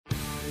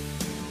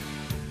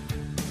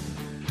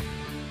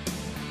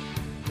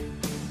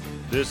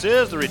This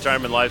is the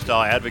Retirement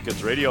Lifestyle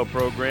Advocates radio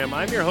program.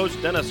 I'm your host,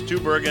 Dennis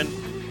Tubbergen.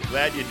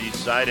 Glad you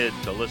decided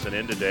to listen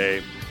in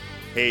today.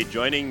 Hey,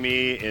 joining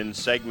me in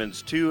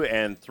segments 2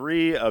 and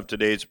 3 of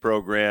today's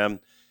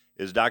program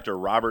is Dr.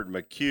 Robert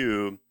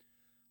McHugh.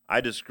 I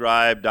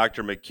describe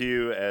Dr.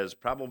 McHugh as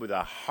probably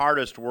the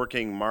hardest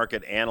working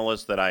market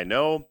analyst that I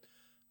know.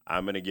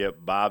 I'm going to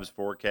get Bob's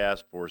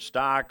forecast for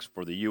stocks,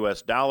 for the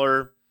U.S.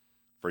 dollar,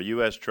 for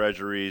U.S.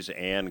 Treasuries,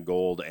 and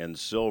gold and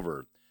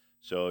silver.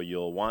 So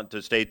you'll want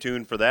to stay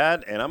tuned for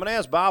that. And I'm going to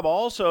ask Bob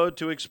also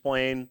to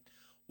explain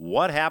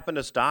what happened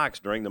to stocks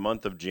during the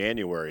month of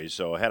January.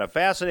 So I had a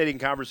fascinating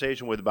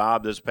conversation with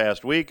Bob this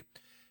past week,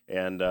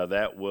 and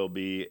that will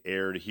be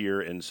aired here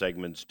in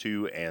segments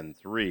 2 and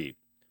 3.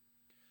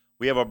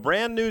 We have a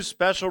brand new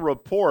special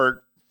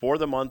report for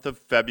the month of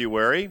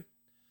February.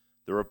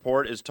 The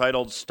report is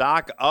titled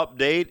Stock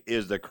Update,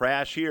 Is the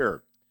Crash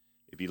Here?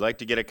 If you'd like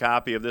to get a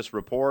copy of this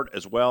report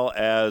as well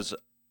as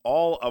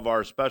all of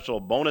our special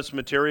bonus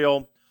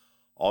material,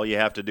 all you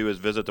have to do is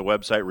visit the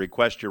website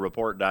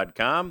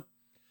requestyourreport.com.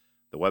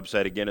 The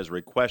website again is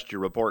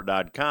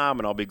requestyourreport.com,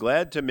 and I'll be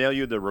glad to mail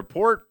you the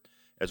report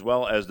as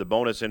well as the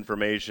bonus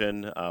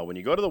information. When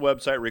you go to the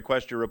website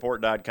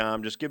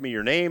requestyourreport.com, just give me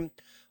your name.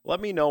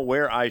 Let me know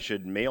where I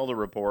should mail the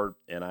report,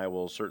 and I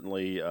will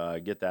certainly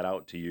get that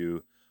out to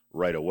you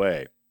right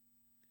away.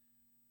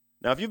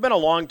 Now, if you've been a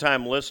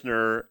longtime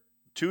listener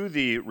to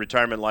the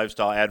Retirement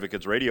Lifestyle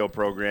Advocates radio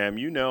program,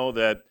 you know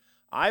that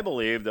I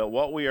believe that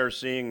what we are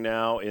seeing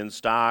now in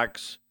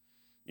stocks,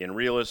 in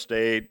real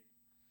estate,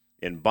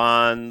 in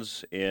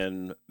bonds,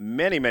 in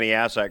many, many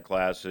asset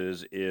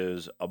classes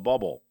is a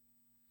bubble.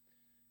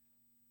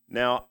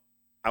 Now,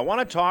 I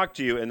want to talk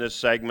to you in this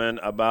segment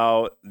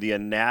about the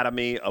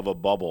anatomy of a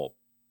bubble.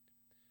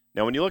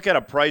 Now, when you look at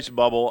a price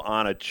bubble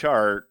on a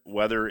chart,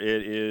 whether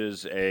it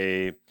is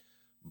a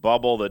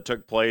bubble that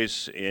took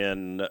place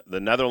in the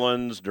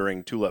Netherlands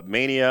during Tulip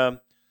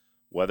Mania,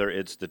 whether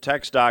it's the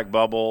tech stock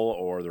bubble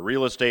or the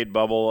real estate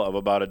bubble of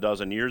about a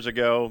dozen years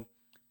ago,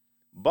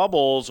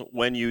 bubbles,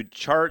 when you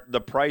chart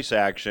the price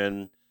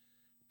action,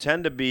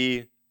 tend to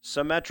be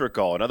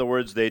symmetrical. In other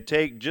words, they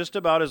take just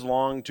about as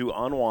long to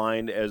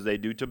unwind as they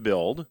do to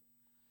build,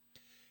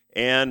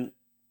 and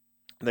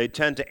they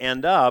tend to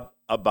end up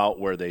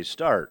about where they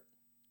start.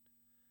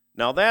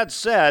 Now, that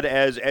said,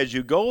 as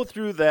you go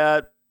through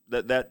that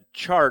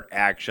chart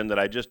action that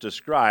I just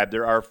described,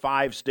 there are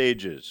 5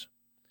 stages.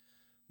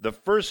 The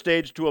first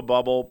stage to a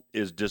bubble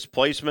is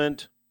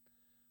displacement.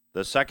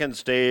 The second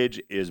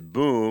stage is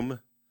boom.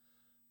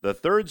 The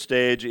third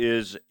stage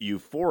is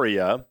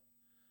euphoria.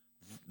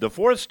 The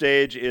fourth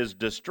stage is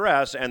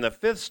distress. And the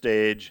fifth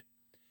stage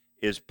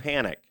is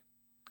panic.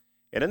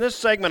 And in this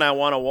segment, I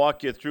want to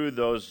walk you through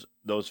those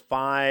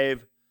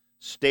 5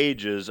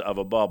 stages of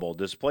a bubble: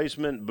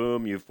 displacement,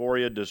 boom,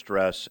 euphoria,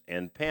 distress,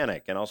 and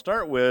panic. And I'll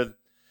start with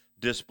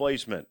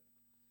displacement.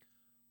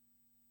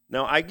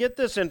 Now, I get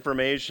this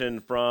information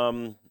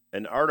from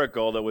an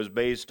article that was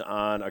based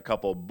on a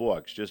couple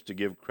books, just to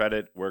give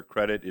credit where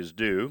credit is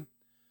due.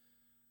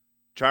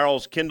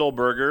 Charles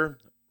Kindleberger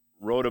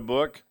wrote a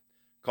book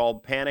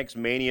called Panics,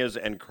 Manias,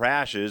 and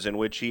Crashes, in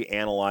which he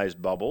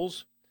analyzed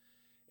bubbles.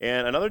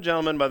 And another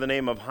gentleman by the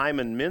name of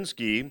Hyman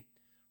Minsky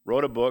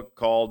wrote a book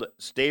called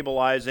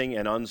Stabilizing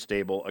an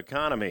Unstable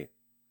Economy.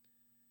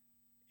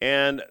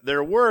 And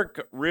their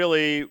work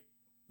really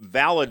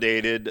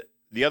validated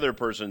the other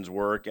person's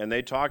work, and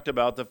they talked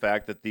about the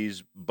fact that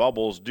these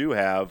bubbles do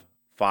have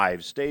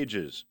 5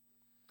 stages.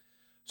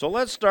 So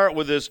let's start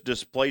with this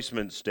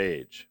displacement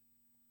stage.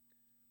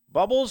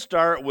 Bubbles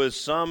start with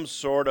some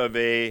sort of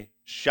a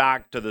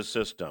shock to the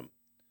system.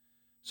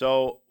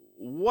 So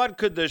what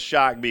could this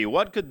shock be?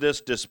 What could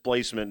this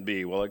displacement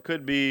be? Well, it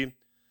could be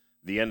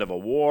the end of a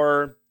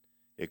war.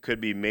 It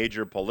could be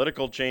major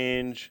political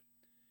change.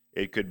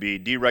 It could be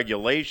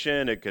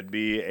deregulation, it could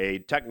be a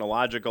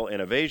technological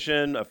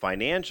innovation, a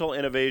financial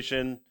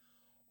innovation,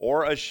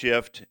 or a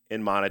shift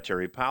in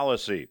monetary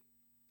policy.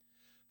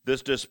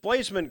 This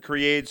displacement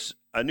creates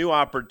a new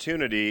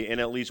opportunity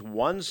in at least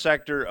one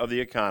sector of the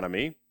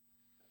economy.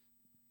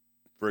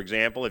 For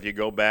example, if you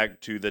go back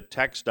to the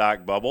tech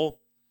stock bubble,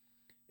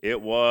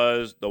 it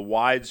was the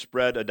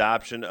widespread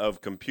adoption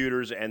of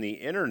computers and the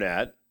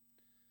internet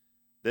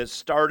that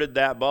started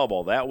that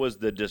bubble. That was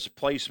the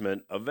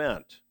displacement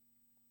event.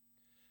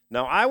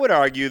 Now, I would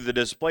argue the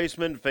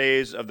displacement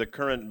phase of the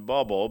current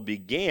bubble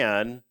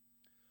began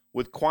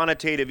with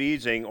quantitative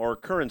easing or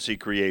currency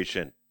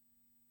creation.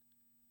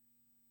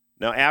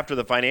 Now, after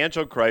the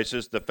financial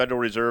crisis, the Federal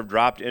Reserve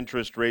dropped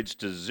interest rates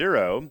to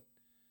 0.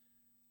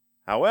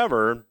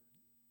 However,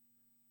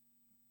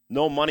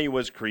 no money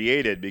was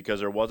created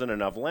because there wasn't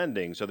enough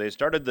lending. So they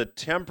started the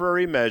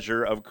temporary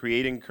measure of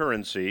creating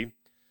currency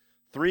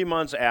 3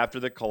 months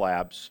after the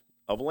collapse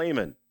of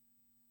Lehman.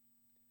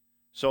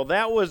 So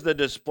that was the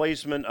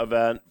displacement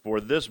event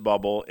for this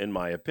bubble, in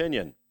my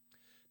opinion.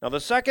 Now, the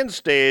second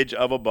stage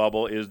of a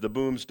bubble is the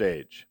boom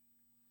stage.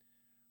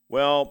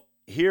 Well,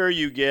 here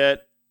you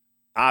get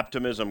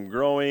optimism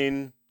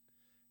growing,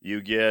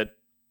 you get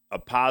a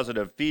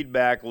positive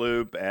feedback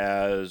loop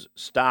as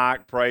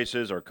stock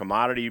prices or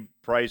commodity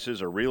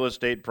prices or real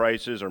estate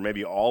prices or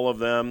maybe all of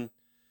them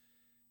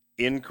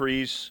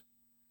increase.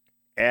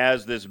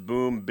 As this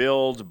boom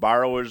builds,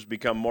 borrowers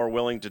become more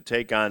willing to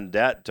take on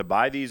debt to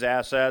buy these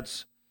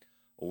assets.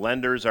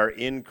 Lenders are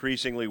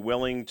increasingly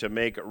willing to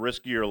make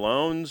riskier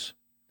loans.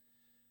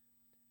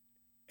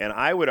 And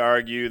I would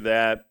argue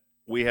that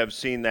we have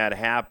seen that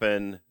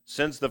happen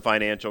since the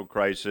financial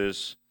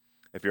crisis.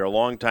 If you're a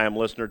longtime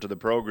listener to the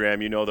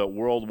program, you know that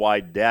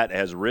worldwide debt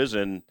has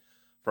risen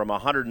from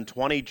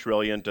 $120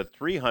 trillion to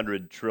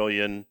 $300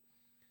 trillion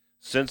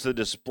since the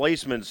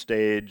displacement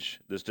stage,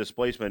 this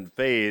displacement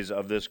phase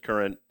of this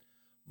current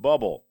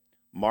bubble.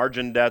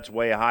 Margin debt's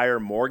way higher,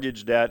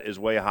 mortgage debt is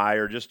way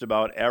higher, just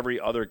about every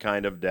other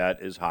kind of debt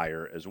is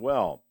higher as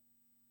well.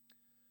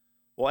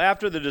 Well,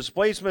 after the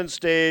displacement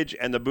stage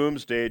and the boom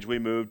stage, we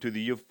move to the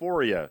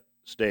euphoria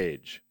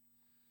stage.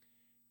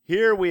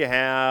 Here we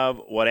have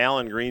what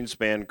Alan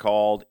Greenspan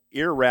called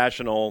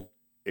irrational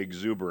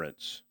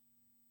exuberance.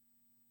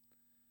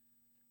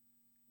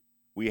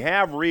 We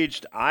have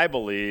reached, I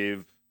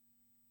believe,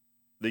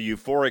 the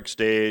euphoric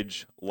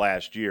stage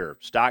last year.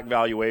 Stock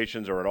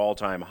valuations are at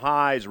all-time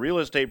highs. Real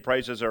estate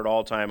prices are at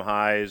all-time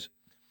highs.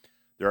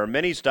 There are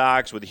many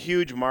stocks with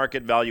huge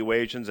market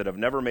valuations that have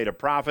never made a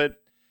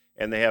profit,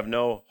 and they have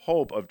no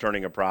hope of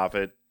turning a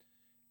profit.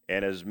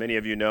 And as many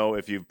of you know,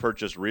 if you've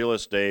purchased real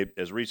estate,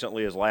 as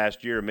recently as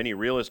last year, many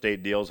real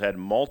estate deals had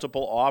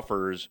multiple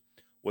offers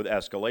with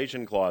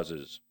escalation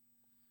clauses.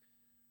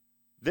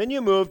 Then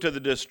you move to the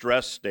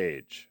distress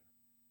stage.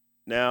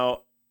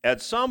 Now,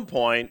 at some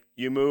point,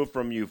 you move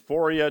from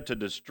euphoria to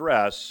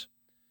distress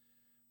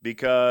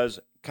because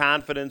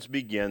confidence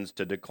begins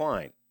to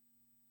decline.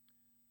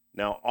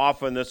 Now,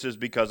 often this is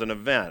because of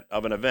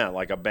an event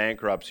like a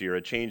bankruptcy or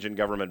a change in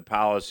government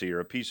policy or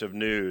a piece of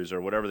news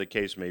or whatever the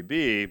case may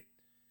be.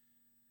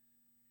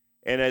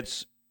 And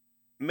it's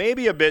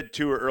maybe a bit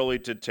too early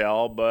to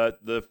tell,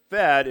 but the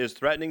Fed is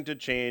threatening to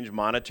change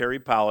monetary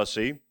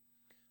policy.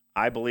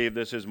 I believe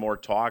this is more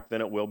talk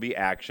than it will be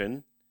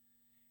action.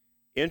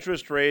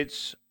 Interest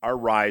rates are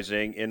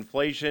rising,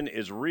 inflation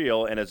is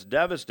real, and it's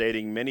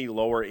devastating many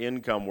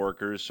lower-income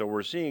workers, so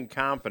we're seeing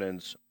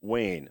confidence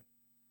wane.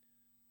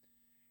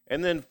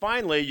 And then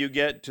finally, you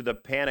get to the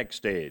panic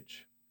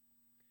stage.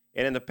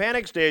 And in the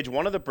panic stage,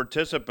 one of the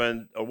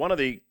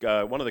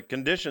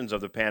conditions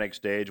of the panic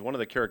stage, one of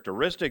the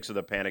characteristics of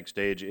the panic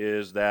stage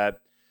is that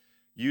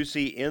you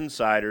see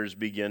insiders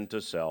begin to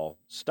sell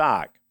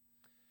stock.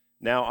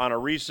 Now, on a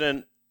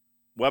recent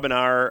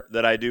webinar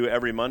that I do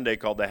every Monday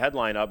called the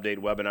Headline Update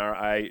webinar,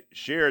 I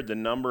shared the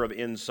number of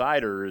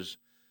insiders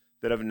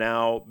that have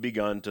now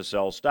begun to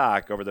sell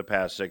stock over the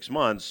past 6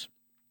 months,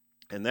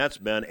 and that's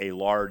been a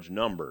large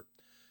number.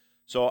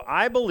 So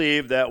I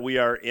believe that we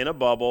are in a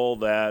bubble,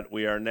 that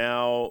we are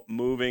now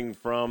moving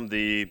from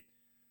the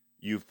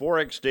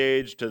euphoric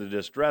stage to the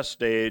distress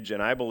stage,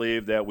 and I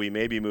believe that we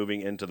may be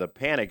moving into the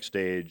panic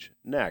stage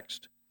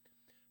next.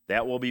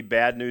 That will be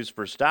bad news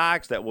for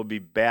stocks. That will be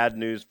bad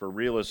news for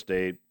real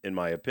estate, in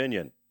my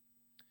opinion.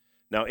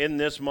 Now, in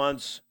this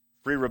month's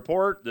free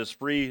report, this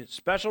free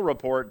special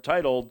report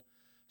titled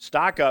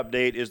Stock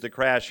Update, Is the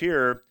Crash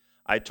Here?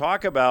 I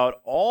talk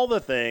about all the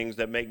things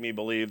that make me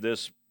believe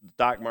this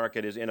stock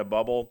market is in a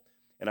bubble,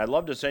 and I'd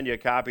love to send you a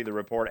copy of the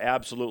report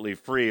absolutely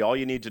free. All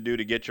you need to do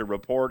to get your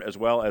report as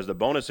well as the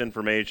bonus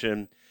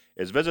information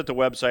is visit the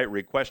website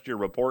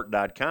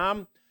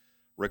requestyourreport.com.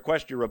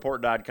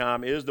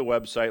 Requestyourreport.com is the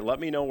website. Let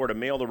me know where to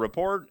mail the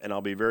report, and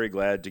I'll be very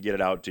glad to get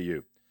it out to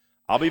you.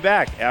 I'll be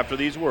back after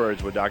these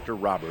words with Dr.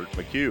 Robert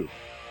McHugh.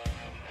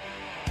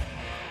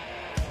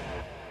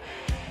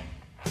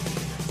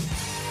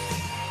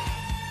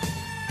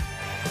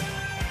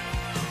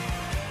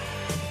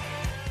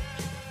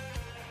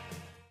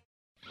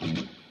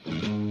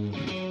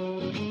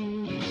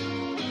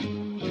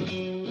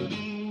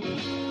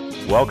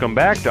 Welcome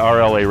back to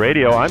RLA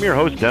Radio. I'm your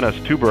host, Dennis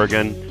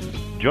Tubergen.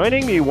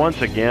 Joining me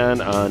once again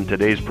on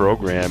today's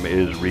program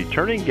is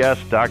returning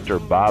guest Dr.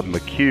 Bob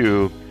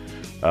McHugh.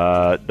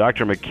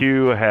 Dr.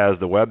 McHugh has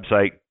the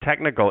website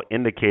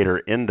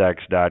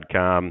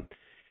technicalindicatorindex.com.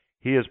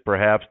 He is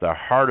perhaps the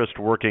hardest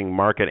working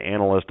market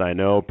analyst I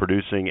know,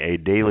 producing a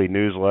daily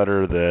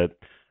newsletter that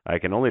I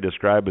can only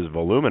describe as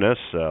voluminous,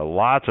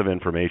 lots of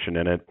information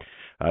in it.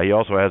 He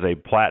also has a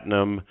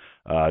platinum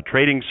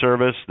trading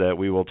service that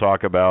we will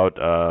talk about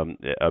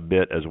a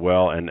bit as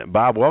well. And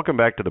Bob, welcome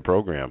back to the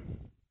program.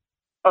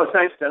 Oh,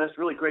 thanks, Dennis.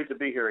 Really great to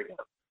be here again.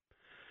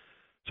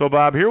 So,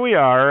 Bob, here we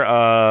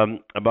are.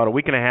 About a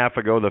week and a half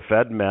ago, the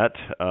Fed met.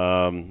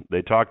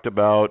 They talked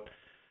about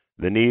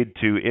the need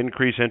to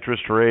increase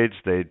interest rates.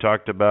 They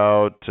talked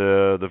about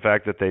the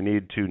fact that they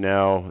need to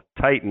now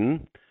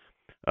tighten.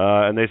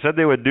 And they said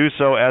they would do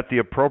so at the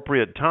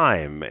appropriate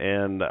time.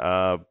 And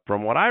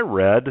from what I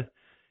read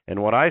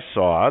and what I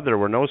saw, there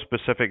were no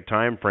specific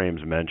time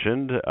frames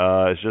mentioned.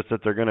 It's just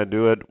that they're going to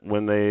do it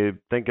when they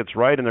think it's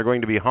right, and they're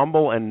going to be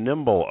humble and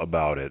nimble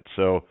about it.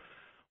 So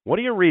what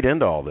do you read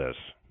into all this?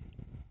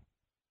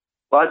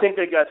 Well, I think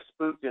they got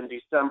spooked in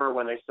December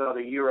when they saw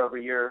the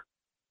year-over-year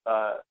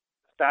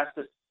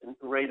fastest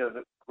rate of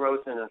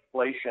growth in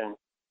inflation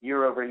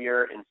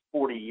year-over-year in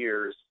 40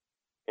 years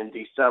in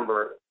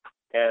December.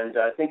 And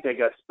I think they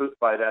got spooked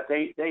by that.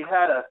 They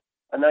had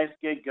a nice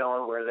gig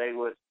going where they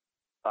would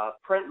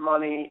print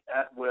money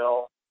at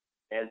will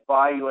and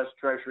buy U.S.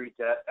 Treasury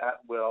debt at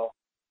will,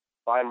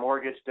 buy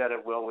mortgage debt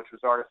at will, which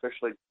was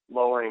artificially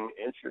lowering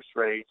interest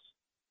rates.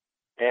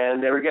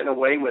 And they were getting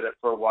away with it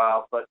for a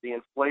while, but the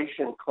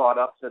inflation caught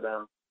up to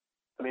them.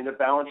 I mean, the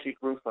balance sheet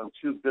grew from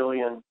 $2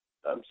 trillion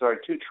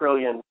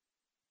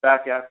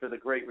back after the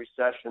Great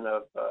Recession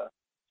of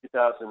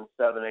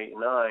 2007, 8,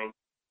 and 9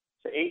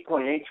 to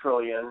 8.8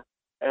 trillion,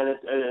 and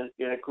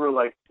it grew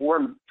like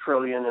 $4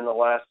 trillion in the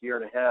last year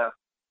and a half.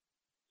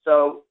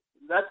 So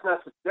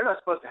they're not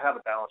supposed to have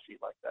a balance sheet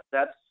like that.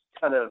 That's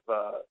kind of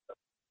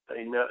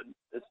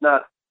it's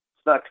not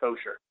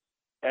kosher.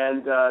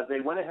 And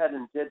they went ahead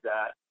and did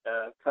that,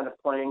 kind of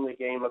playing the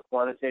game of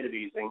quantitative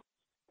easing,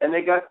 and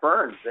they got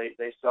burned.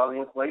 They saw the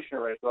inflation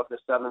rate go up to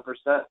 7%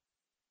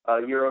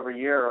 year over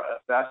year,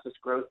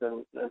 fastest growth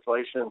in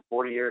inflation in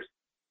 40 years.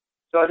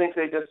 So I think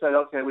they just said,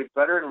 okay, we'd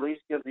better at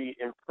least give the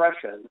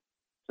impression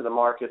to the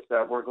markets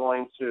that we're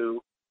going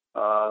to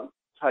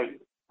tighten.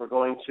 We're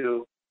going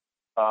to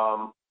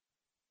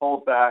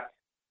hold back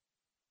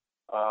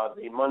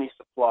the money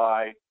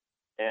supply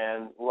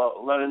and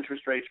let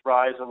interest rates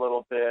rise a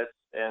little bit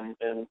and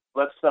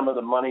let some of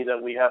the money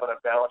that we have on our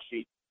balance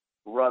sheet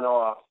run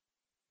off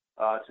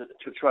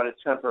to try to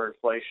temper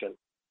inflation.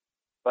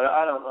 But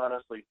I don't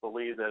honestly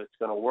believe that it's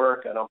going to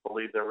work. I don't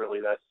believe they're really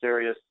that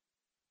serious.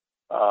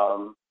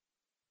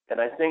 And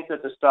I think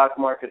that the stock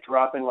market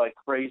dropping like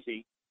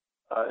crazy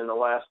in the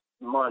last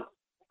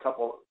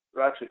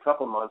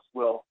couple months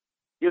will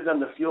give them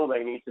the fuel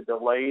they need to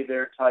delay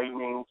their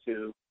tightening,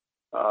 to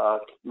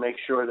make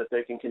sure that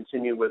they can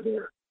continue with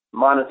their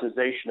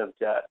monetization of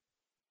debt.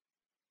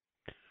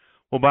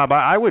 Well, Bob,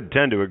 I would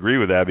tend to agree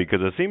with that,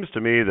 because it seems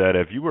to me that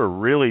if you were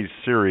really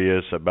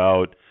serious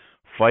about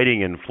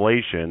fighting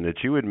inflation,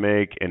 that you would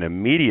make an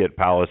immediate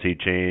policy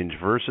change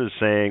versus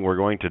saying we're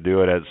going to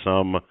do it at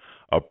some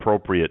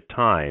appropriate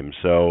time.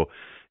 So,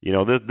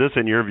 this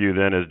in your view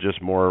then is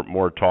just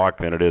more talk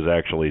than it is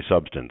actually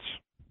substance.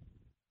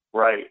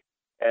 Right.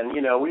 And,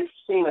 we've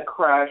seen a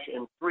crash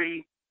in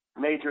 3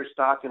 major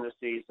stock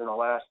indices in the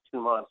last 2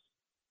 months.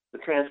 The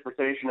Dow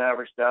Transportation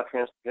Average,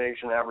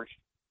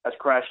 has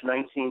crashed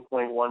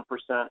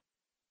 19.1%.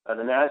 The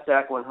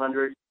NASDAQ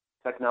 100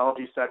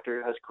 technology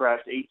sector has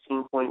crashed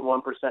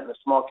 18.1%. And the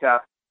small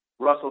cap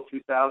Russell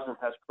 2000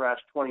 has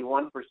crashed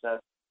 21%.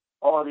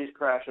 All of these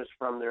crashes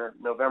from their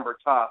November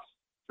tops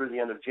through the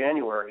end of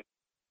January.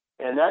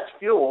 And that's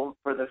fuel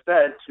for the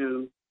Fed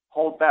to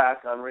hold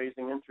back on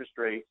raising interest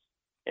rates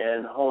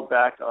and hold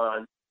back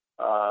on,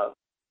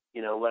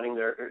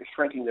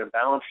 shrinking their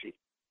balance sheet.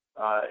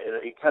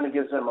 It kind of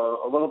gives them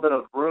a little bit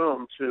of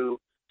room to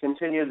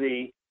continue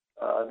the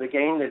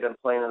game they've been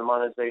playing in the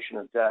monetization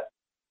of debt,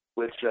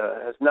 which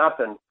has not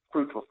been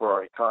fruitful for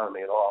our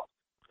economy at all.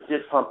 It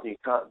did pump the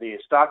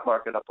stock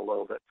market up a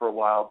little bit for a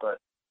while, but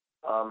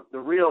the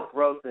real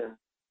growth in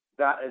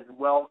that is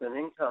wealth and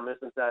income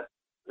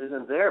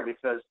isn't there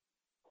because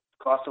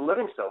cost of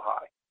living is so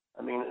high.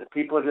 I mean,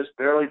 people are just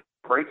barely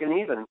breaking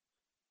even.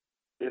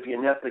 If you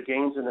net the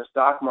gains in the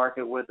stock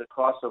market with the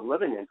cost of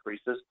living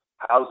increases,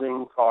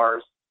 housing,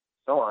 cars,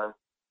 so on,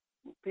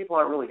 people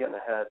aren't really getting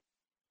ahead.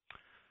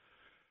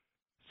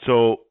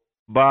 So,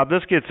 Bob,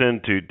 this gets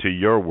into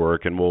your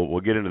work, and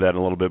we'll get into that in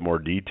a little bit more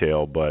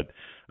detail. But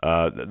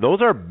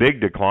those are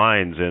big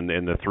declines in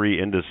the 3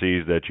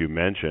 indices that you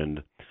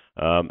mentioned.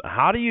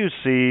 How do you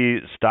see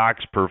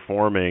stocks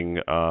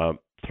performing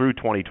through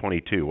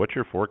 2022? What's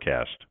your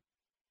forecast?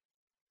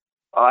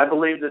 I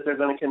believe that they're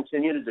going to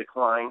continue to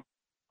decline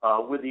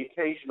with the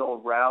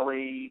occasional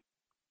rally,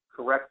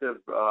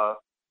 corrective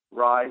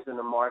rise in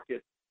the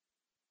market,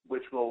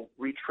 which will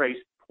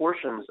retrace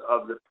portions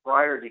of the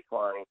prior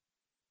decline.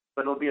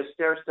 But it'll be a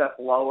stair-step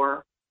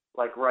lower,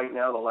 like right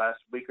now, the last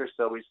week or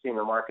so, we've seen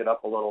the market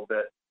up a little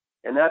bit.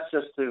 And that's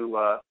just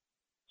to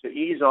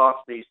ease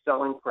off the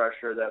selling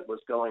pressure that was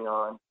going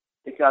on.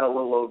 It got a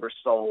little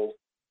oversold.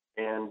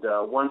 And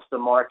once the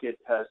market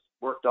has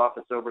worked off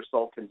its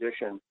oversold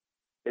condition,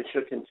 it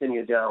should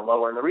continue down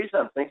lower. And the reason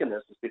I'm thinking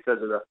this is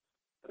because of the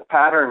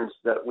patterns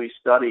that we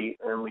study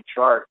and we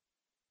chart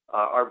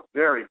are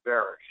very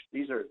bearish.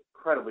 These are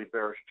incredibly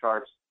bearish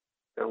charts.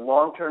 They're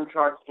long-term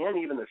charts and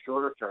even the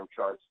shorter-term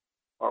charts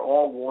are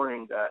all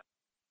warning that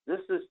this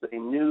is the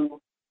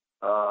new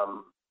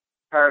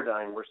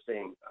paradigm we're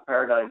seeing, a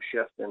paradigm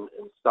shift in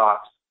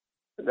stocks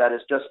that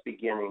is just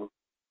beginning,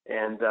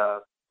 and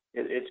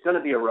it's going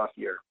to be a rough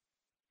year.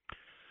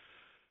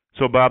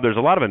 So, Bob, there's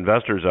a lot of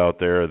investors out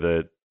there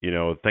that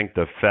think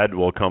the Fed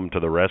will come to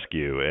the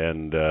rescue,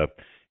 and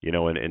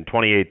in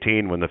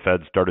 2018 when the Fed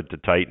started to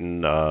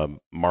tighten,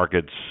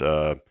 markets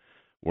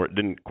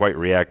didn't quite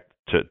react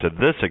to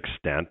this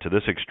extent, to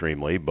this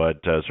extremely, but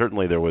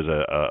certainly there was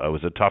it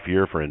was a tough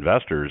year for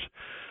investors.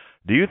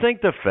 Do you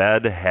think the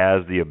Fed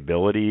has the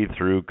ability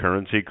through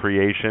currency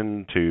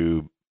creation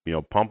to,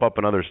 pump up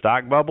another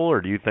stock bubble,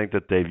 or do you think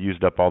that they've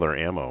used up all their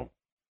ammo?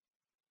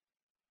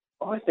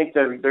 Well, I think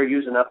they're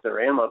using up their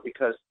ammo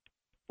because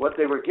what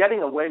they were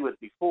getting away with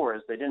before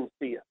is they didn't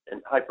see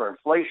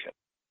hyperinflation.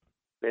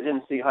 They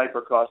didn't see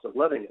hyper cost of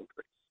living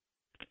increase.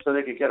 So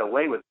they could get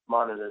away with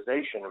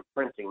monetization and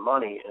printing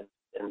money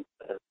and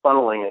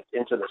funneling it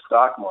into the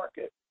stock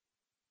market.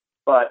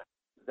 But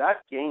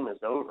that game is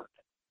over.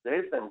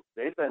 They've been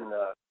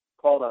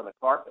called on the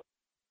carpet.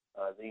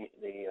 The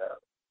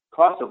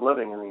cost of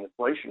living and the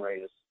inflation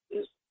rate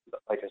is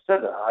like I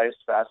said, the highest,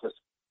 fastest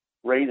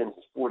rate in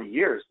 40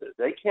 years.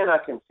 They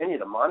cannot continue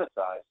to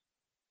monetize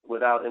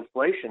without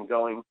inflation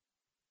going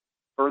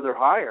further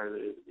higher.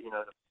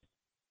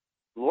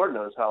 Lord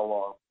knows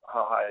how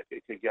high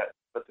it could get.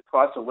 But the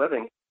cost of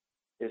living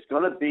is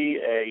going to be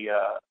a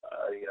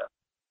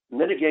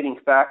mitigating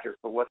factor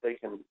for what they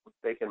can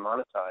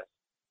monetize,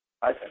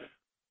 I think.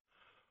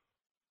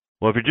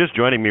 Well, if you're just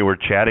joining me, we're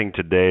chatting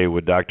today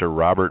with Dr.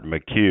 Robert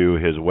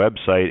McHugh. His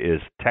website is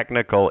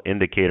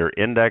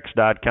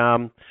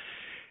technicalindicatorindex.com.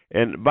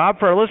 And Bob,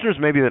 for our listeners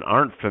maybe that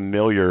aren't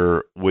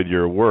familiar with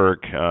your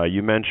work,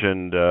 you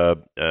mentioned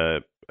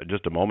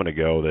just a moment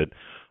ago that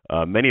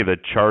many of the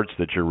charts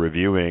that you're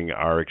reviewing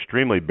are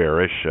extremely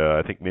bearish.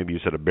 I think maybe you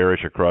said a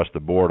bearish across the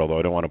board, although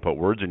I don't want to put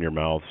words in your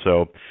mouth.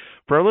 So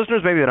for our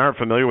listeners maybe that aren't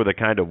familiar with the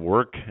kind of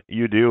work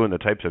you do and the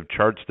types of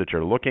charts that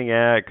you're looking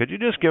at, could you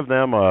just give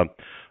them a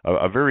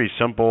very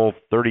simple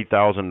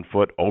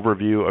 30,000-foot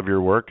overview of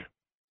your work?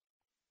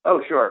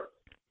 Oh, sure.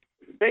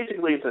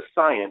 Basically, it's a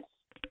science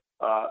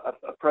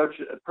approach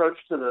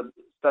to the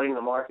studying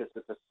the markets.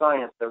 It's a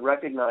science that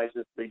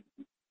recognizes the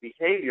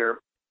behavior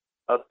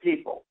of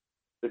people,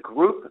 the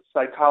group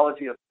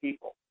psychology of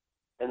people,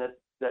 and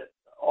that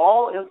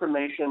all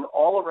information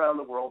all around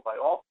the world by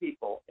all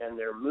people and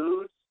their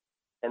moods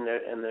and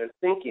their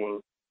thinking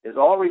is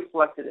all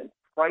reflected in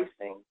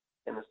pricing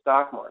in the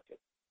stock market.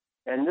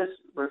 And this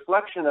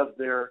reflection of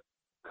their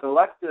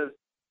collective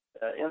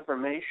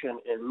information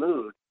and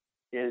mood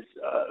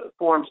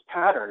forms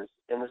patterns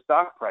in the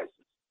stock prices.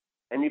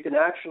 And you can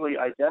actually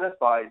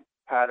identify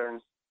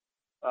patterns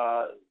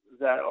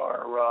that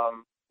are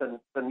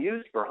been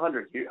used for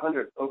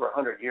over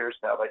 100 years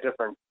now by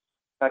different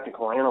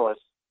technical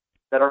analysts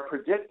that are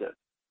predictive.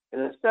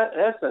 And in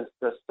essence,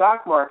 the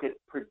stock market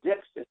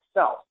predicts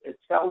itself. It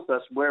tells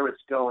us where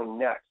it's going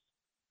next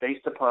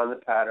based upon the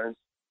patterns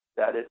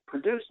that it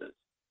produces,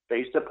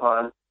 based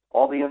upon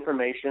all the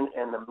information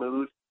and the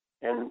mood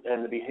and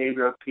the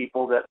behavior of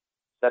people that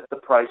set the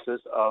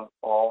prices of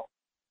all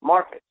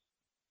markets.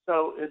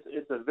 So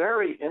it's a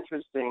very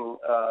interesting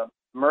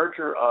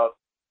merger of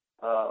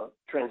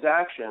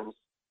transactions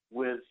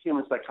with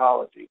human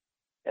psychology,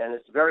 and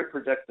it's very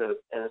predictive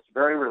and it's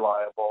very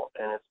reliable,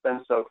 and it's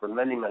been so for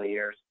many, many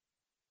years.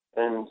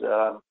 And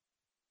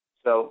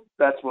so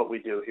that's what we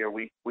do here.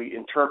 We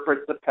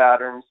interpret the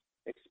patterns,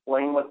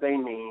 explain what they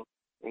mean,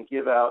 and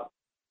give out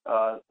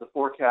the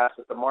forecast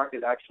that the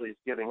market actually is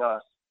giving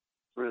us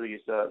through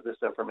this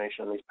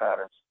information and these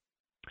patterns.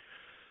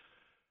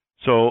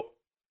 So,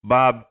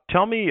 Bob,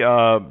 tell me,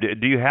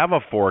 do you have a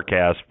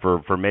forecast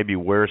for maybe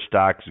where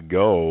stocks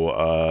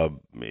go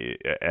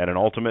at an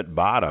ultimate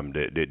bottom?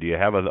 Do you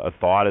have a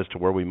thought as to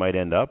where we might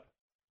end up?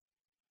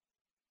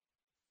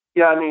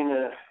 Yeah, I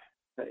mean,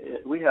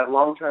 we have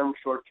long-term,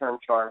 short-term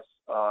charts.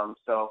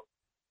 So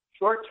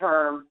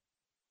short-term,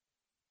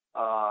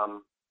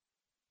 over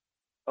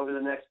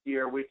the next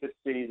year, we could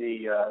see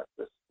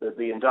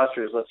the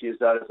industrials. Let's use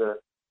that as a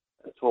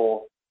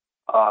tool.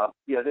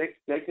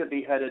 They could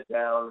be headed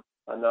down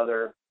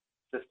another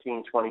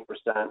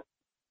 15-20%,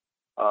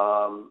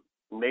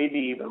 maybe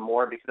even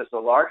more, because the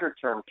larger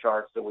term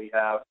charts that we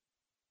have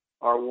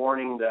are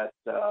warning that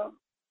the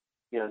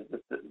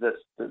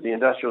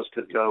industrials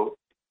could go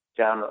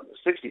down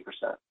 60%,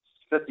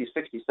 50,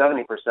 60,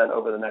 70%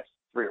 over the next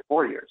 3 or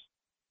 4 years.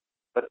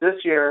 But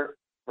this year,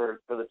 for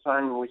the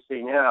time we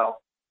see now,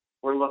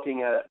 we're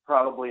looking at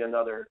probably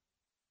another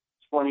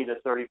 20 to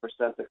 30%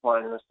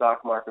 decline in the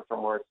stock market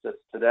from where it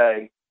sits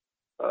today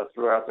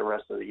throughout the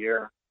rest of the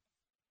year.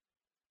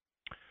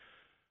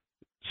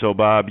 So,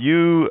 Bob,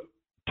 you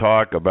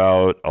talk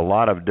about a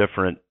lot of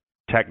different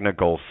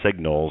technical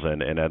signals,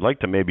 and I'd like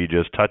to maybe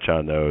just touch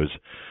on those.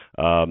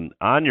 On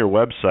your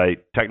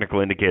website,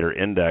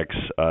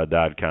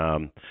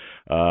 technicalindicatorindex.com,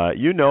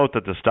 you note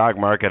that the stock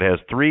market has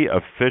 3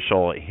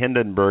 official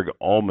Hindenburg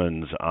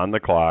omens on the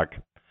clock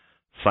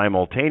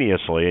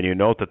simultaneously, and you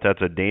note that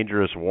that's a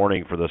dangerous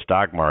warning for the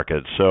stock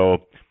market.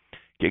 So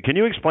can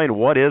you explain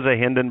what is a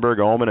Hindenburg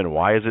omen and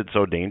why is it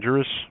so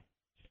dangerous?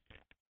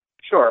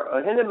 Sure.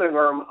 A Hindenburg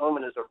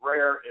omen is a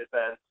rare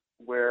event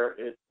where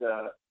it's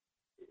a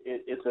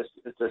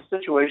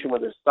situation where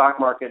the stock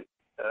market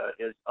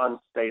is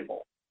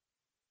unstable.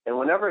 And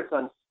whenever it's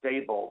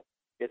unstable,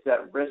 it's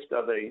at risk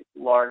of a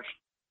large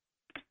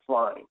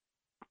decline.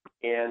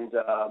 And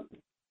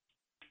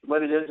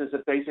what it is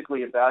it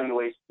basically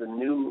evaluates the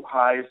new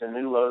highs and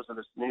new lows of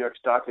the New York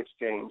Stock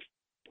Exchange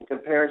and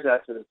compares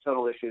that to the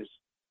total issues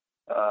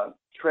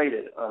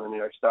traded on the New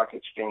York Stock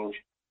Exchange.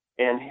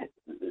 And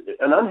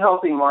an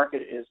unhealthy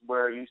market is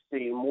where you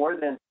see more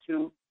than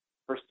 2%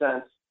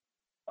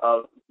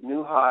 of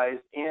new highs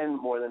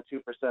and more than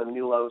 2% of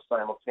new lows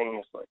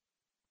simultaneously.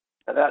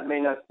 Now, that may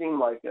not seem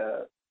like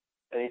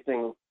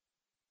anything,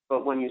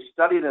 but when you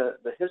study the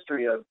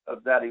history of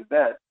that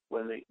event,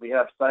 when we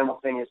have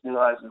simultaneous new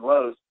highs and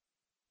lows,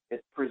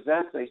 it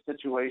presents a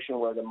situation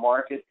where the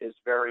market is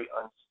very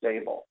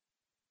unstable.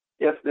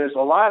 If there's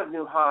a lot of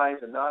new highs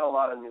and not a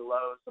lot of new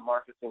lows, the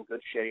market's in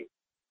good shape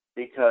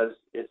because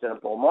it's in a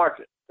bull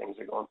market. Things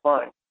are going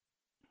fine.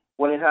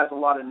 When it has a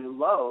lot of new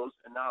lows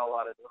and not a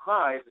lot of new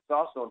highs, it's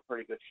also in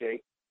pretty good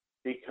shape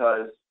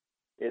because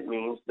it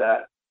means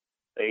that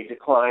a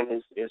decline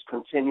is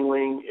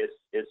continuing,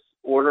 it's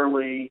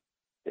orderly,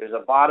 there's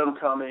a bottom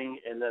coming,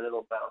 and then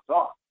it'll bounce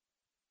off.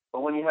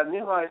 But when you have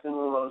new highs and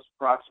new lows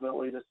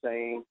approximately the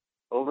same,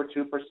 over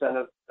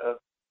 2%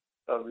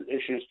 of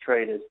issues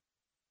traded,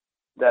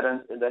 that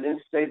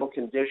unstable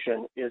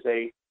condition is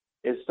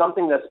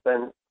something that's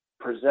been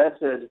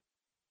presented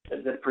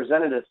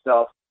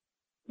itself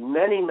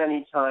many,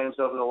 many times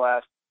over the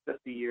last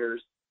 50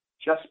 years,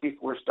 just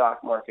before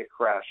stock market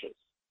crashes.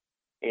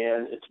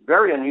 And it's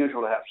very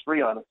unusual to have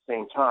three on at the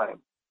same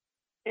time.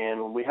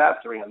 And we have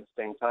three on the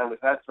same time. We've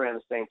had three on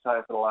the same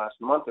time for the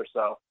last month or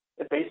so.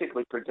 It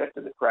basically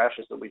predicted the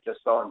crashes that we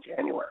just saw in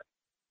January,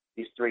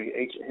 these three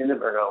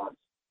Hindenburg elements.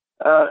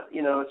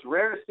 It's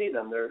rare to see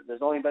them.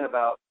 There's only been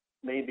about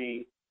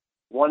maybe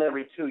one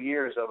every 2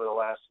 years over the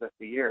last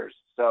 50 years.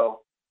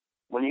 So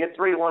when you get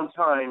three at one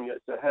time,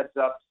 it's a heads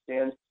up,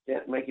 stand,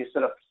 make you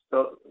sit up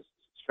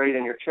straight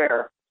in your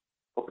chair,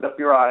 open up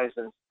your eyes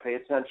and pay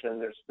attention.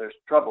 There's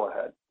trouble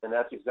ahead, and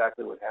that's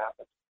exactly what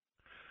happened.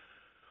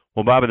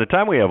 Well, Bob, in the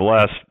time we have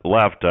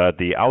left at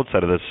the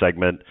outset of this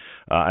segment,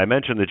 I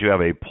mentioned that you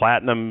have a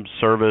platinum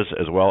service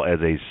as well as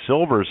a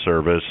silver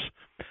service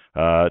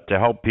to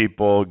help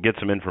people get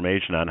some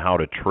information on how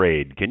to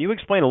trade. Can you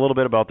explain a little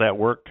bit about that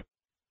work?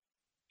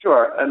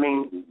 Sure. I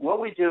mean, what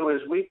we do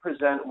is we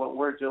present what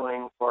we're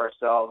doing for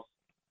ourselves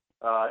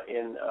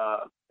in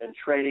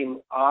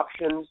trading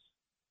options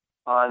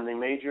on the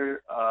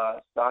major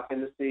stock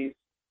indices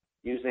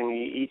using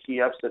the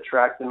ETFs that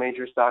track the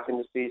major stock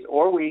indices,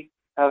 or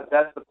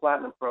that's the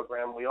Platinum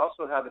program. We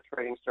also have a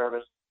trading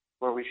service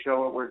where we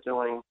show what we're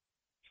doing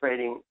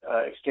trading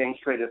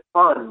exchange-traded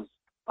funds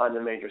on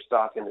the major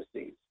stock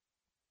indices.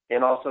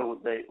 And also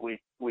we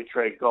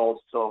trade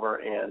gold, silver,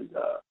 and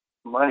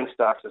mining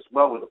stocks as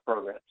well with the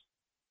programs.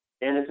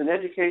 And it's an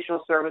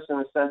educational service in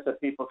the sense that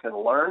people can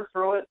learn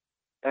through it,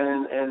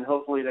 and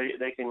hopefully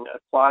they can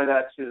apply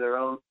that to their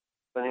own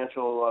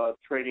financial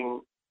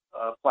trading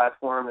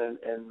platform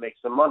and make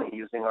some money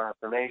using our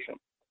information.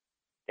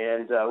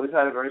 And we've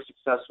had a very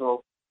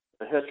successful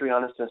history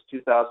on it since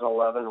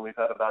 2011. We've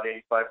had about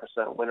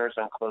 85% winners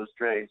on closed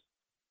trades,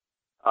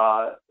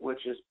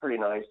 which is pretty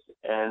nice.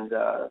 And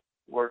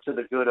we're to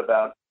the good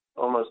about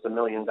almost $1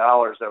 million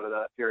over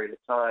that period of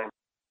time.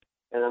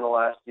 And in the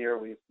last year,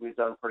 we've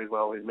done pretty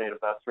well. We've made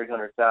about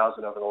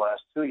 $300,000 over the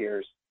last 2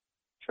 years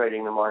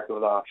trading the market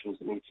with options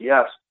and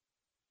ETFs.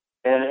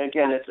 And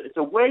again, it's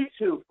a way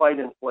to fight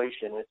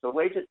inflation. It's a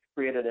way to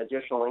create an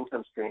additional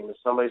income stream. If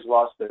somebody's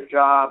lost their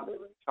job, they're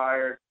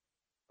retired,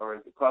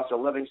 or the cost of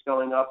living's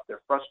going up,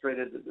 they're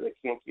frustrated that they're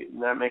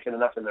not making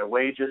enough in their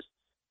wages.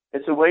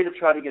 It's a way to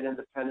try to get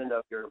independent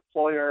of your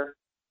employer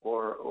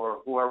or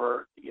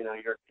whoever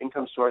your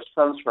income source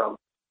comes from,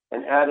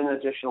 and add an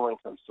additional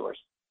income source.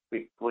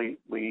 We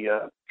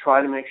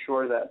try to make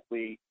sure that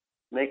we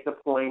make the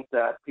point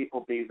that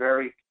people be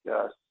very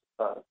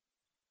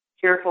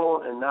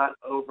careful and not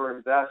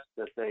overinvest,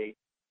 that they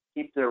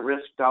keep their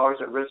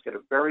dollars at risk at a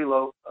very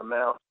low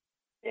amount.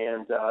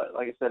 And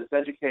like I said, it's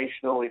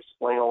educational. We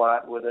explain a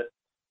lot with it,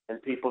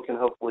 and people can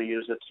hopefully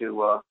use it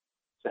to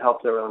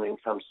help their own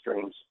income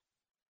streams.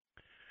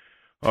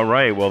 All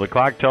right. Well, the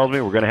clock tells me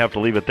we're going to have to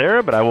leave it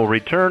there, but I will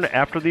return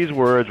after these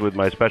words with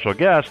my special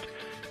guest,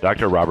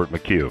 Dr. Robert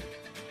McHugh.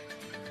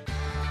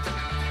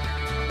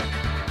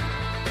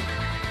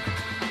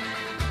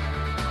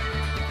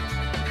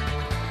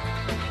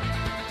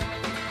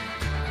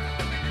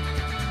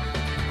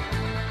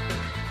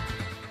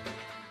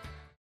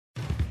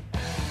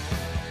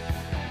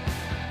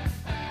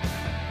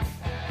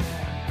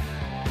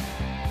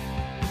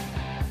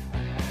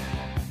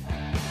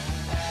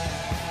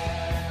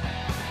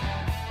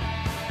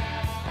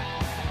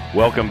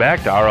 Welcome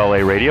back to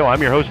RLA Radio.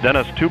 I'm your host,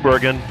 Dennis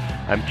Tubergen.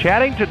 I'm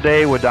chatting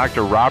today with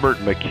Dr. Robert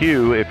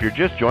McHugh. If you're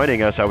just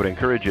joining us, I would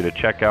encourage you to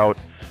check out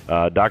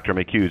Dr.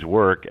 McHugh's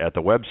work at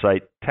the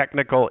website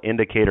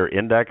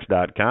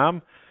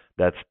technicalindicatorindex.com.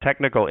 That's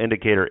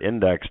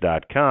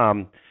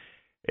technicalindicatorindex.com.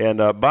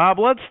 And Bob,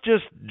 let's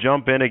just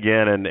jump in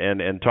again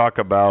and talk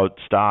about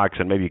stocks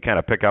and maybe kind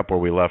of pick up where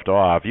we left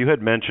off. You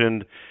had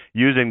mentioned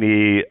using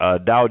the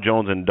Dow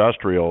Jones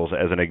Industrials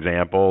as an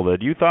example,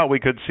 that you thought we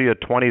could see a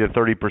 20 to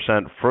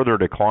 30% further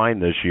decline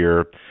this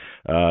year,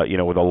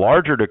 with a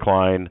larger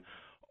decline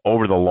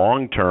over the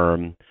long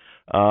term.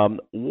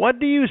 What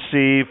do you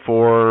see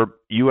for,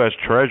 U.S.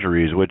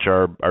 Treasuries, which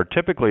are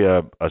typically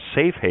a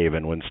safe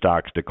haven when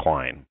stocks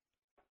decline?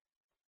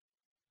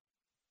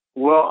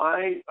 Well,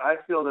 I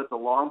feel that the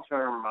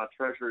long-term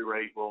Treasury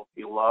rate will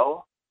be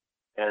low,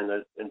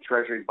 and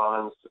Treasury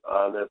bonds,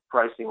 the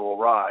pricing will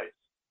rise.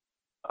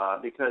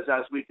 Because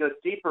as we get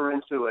deeper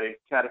into a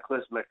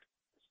cataclysmic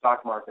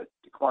stock market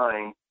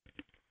decline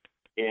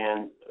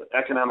and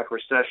economic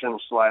recession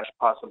 /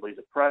 possibly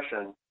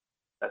depression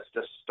that's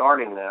just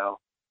starting now,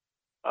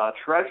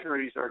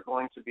 Treasuries are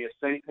going to be a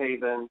safe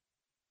haven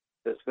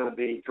that's going to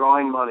be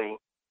drawing money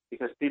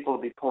because people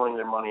will be pulling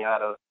their money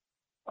out of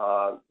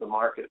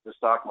the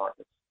stock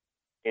markets.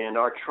 And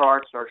our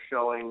charts are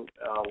showing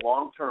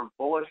long-term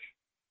bullish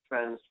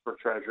trends for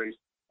Treasuries,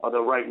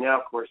 although right now,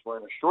 of course, we're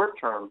in a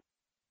short-term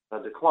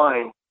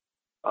decline,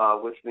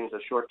 which means a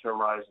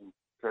short-term rise in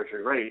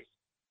Treasury rates.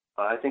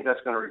 I think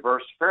that's going to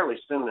reverse fairly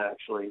soon,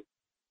 actually,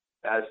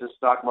 as the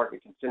stock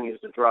market continues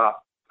to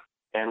drop,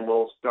 and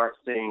we'll start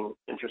seeing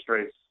interest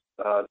rates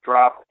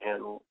drop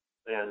and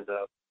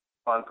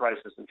bond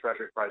prices and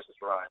Treasury prices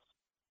rise.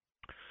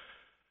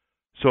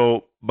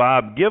 So,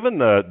 Bob, given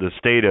the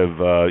state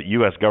of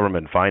U.S.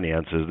 government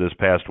finances this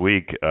past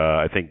week,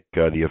 I think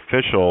the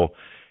official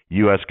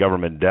U.S.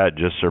 government debt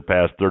just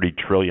surpassed $30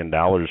 trillion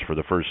for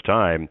the first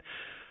time.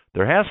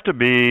 There has to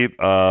be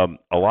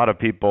a lot of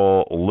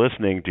people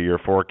listening to your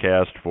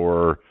forecast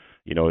for,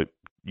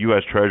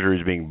 U.S.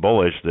 Treasuries being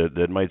bullish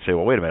that might say,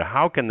 well, wait a minute,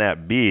 how can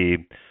that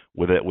be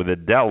with a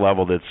debt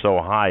level that's so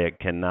high it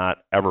cannot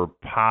ever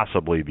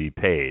possibly be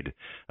paid?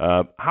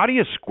 How do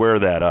you square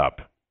that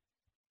up?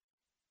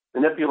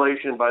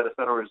 Manipulation by the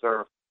Federal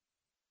Reserve.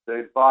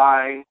 They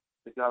buy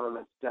the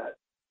government's debt.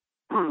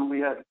 We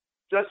had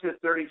just hit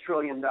 $30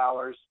 trillion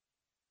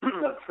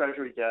of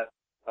Treasury debt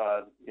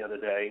the other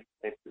day,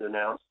 they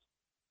announced.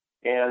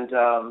 And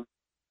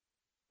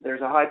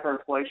there's a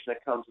hyperinflation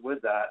that comes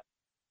with that.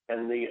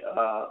 And the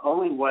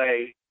only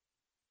way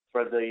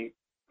for the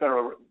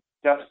federal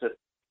debt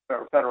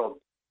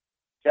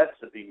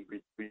to be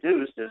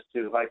reduced is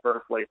to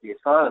hyperinflate the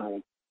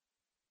economy.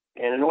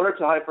 And in order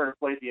to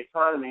hyperinflate the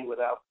economy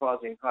without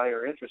causing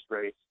higher interest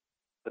rates,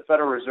 the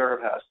Federal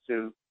Reserve has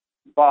to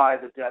buy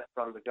the debt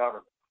from the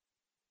government.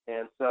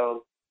 And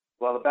so,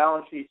 while the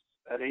balance sheet's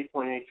at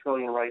 $8.8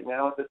 trillion right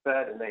now at the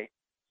Fed, and they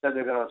said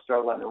they're going to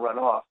start letting it run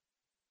off,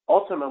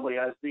 ultimately,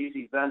 as these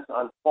events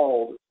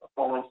unfold, a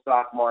falling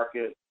stock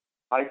market,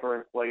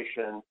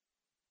 hyperinflation,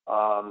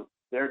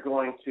 they're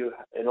going to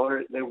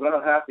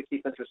have to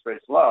keep interest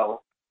rates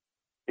low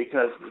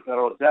because the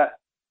federal debt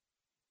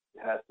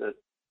has to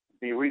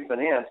be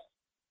refinanced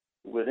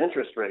with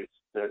interest rates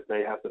that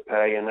they have to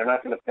pay, and they're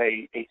not going to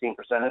pay 18%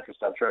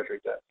 interest on Treasury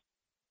debt.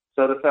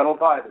 So the Fed will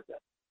buy the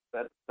debt.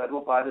 The Fed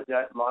will buy the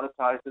debt,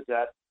 monetize the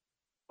debt,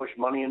 push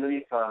money into the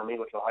economy,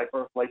 which will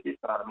hyperinflate the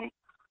economy,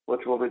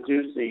 which will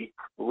reduce the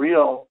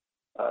real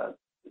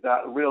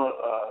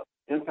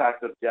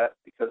impact of debt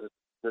because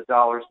the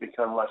dollars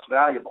become less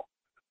valuable.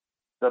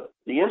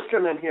 The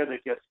instrument here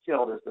that gets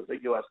killed is the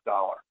U.S.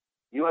 dollar.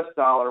 U.S.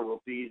 dollar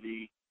will be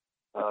the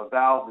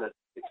valve that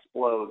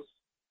explodes,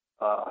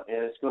 and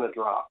it's going to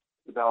drop.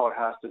 The dollar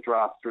has to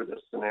drop through this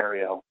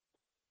scenario,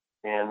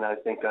 and I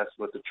think that's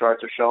what the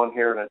charts are showing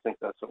here, and I think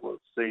that's what we'll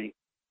see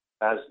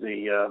as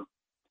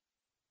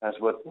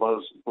what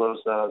blows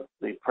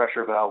the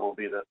pressure valve will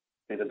be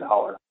the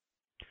dollar.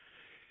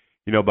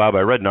 Bob,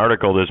 I read an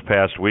article this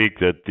past week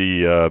that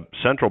the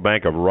Central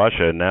Bank of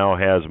Russia now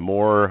has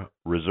more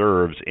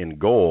reserves in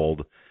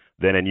gold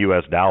than in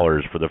U.S.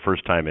 dollars for the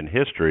first time in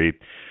history.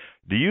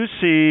 Do you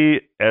see,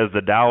 as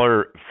the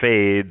dollar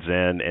fades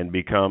and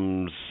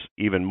becomes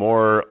even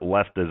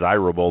less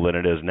desirable than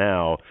it is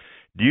now,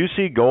 do you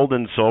see gold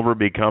and silver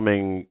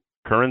becoming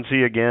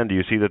currency again? Do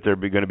you see that they're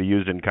going to be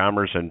used in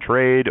commerce and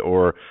trade,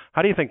 or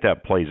how do you think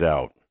that plays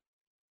out?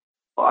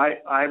 Well,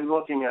 I'm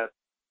looking at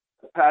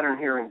the pattern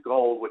here in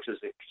gold, which is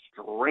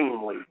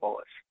extremely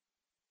bullish.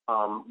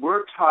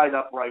 We're tied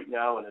up right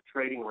now in a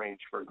trading range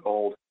for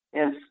gold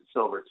and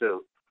silver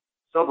too.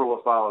 Silver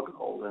will follow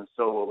gold, and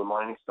so will the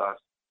mining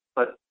stocks.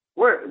 But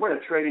we're in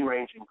a trading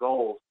range in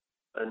gold,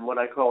 and what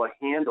I call a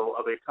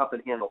cup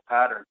and handle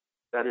pattern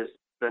that has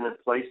been in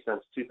place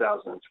since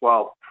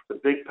 2012. The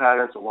big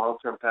pattern, it's a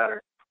long-term pattern.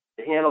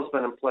 The handle's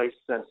been in place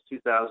since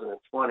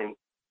 2020,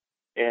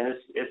 and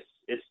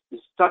it's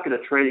stuck in a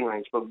trading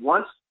range. But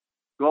once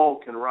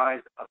gold can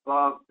rise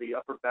above the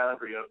upper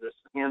boundary of this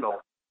handle,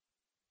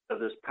 of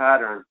this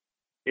pattern,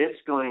 it's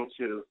going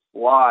to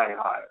fly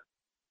higher.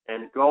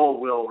 And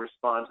gold will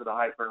respond to the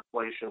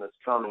hyperinflation that's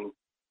coming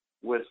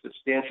with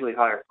substantially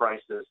higher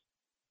prices,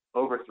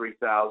 over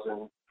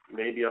 $3,000,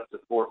 maybe up to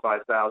 $4,000 or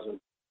 $5,000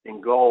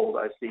 in gold.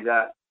 I see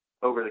that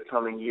over the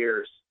coming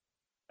years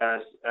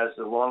as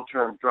the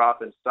long-term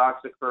drop in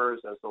stocks occurs,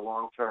 as the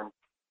long-term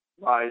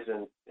rise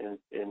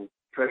in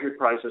Treasury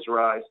prices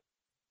rise,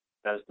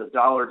 as the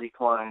dollar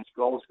declines,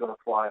 gold is going to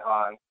fly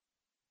high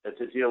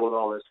to deal with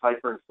all this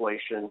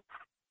hyperinflation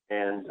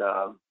and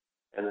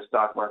the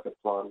stock market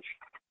plunge.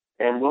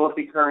 And will it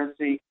be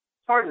currency?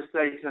 It's hard to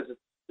say because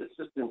it's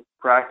just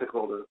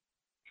impractical to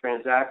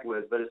transact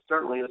with, but it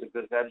certainly is a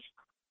good hedge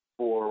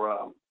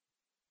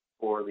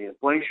for the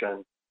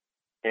inflation,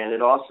 and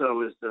it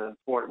also is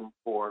important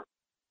for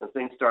when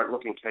things start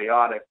looking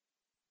chaotic.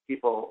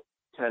 People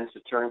tend to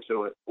turn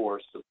to it for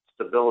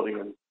stability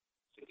and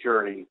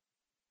security.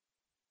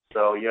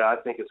 So yeah, I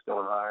think it's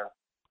going higher.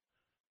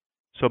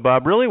 So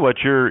Bob, really what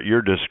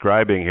you're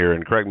describing here,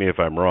 and correct me if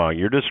I'm wrong,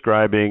 you're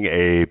describing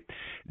a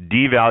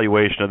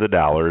devaluation of the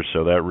dollar,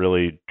 so that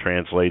really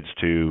translates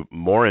to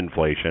more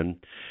inflation,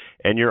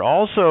 and you're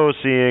also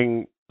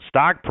seeing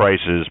stock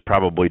prices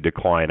probably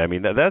decline. I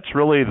mean, that's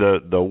really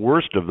the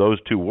worst of those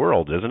two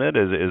worlds, isn't it?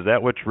 Is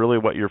that what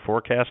you're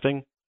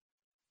forecasting?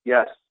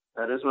 Yes,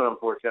 that is what I'm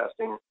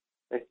forecasting.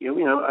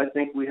 I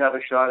think we have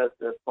a shot at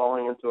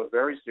falling into a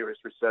very serious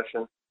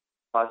recession,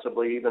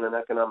 possibly even an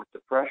economic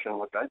depression,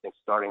 which I think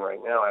is starting right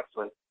now,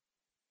 actually,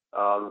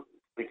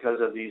 because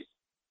of these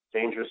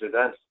dangerous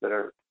events that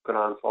are going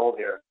to unfold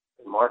here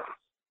in markets.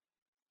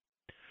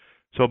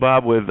 So,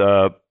 Bob, with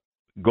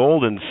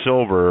gold and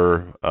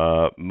silver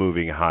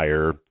moving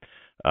higher,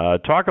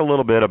 talk a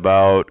little bit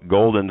about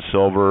gold and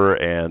silver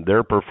and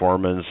their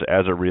performance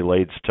as it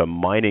relates to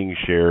mining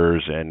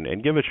shares,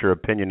 and give us your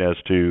opinion as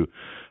to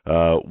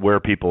where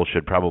people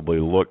should probably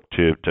look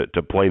to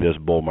play this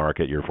bull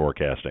market you're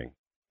forecasting.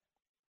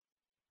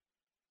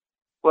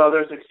 Well,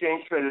 there's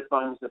exchange traded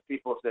funds that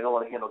people, if they don't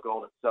want to handle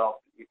gold itself,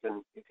 you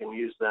can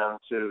use them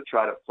to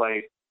try to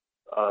play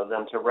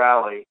them to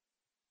rally.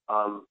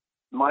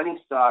 Mining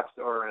stocks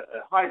are a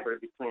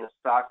hybrid between a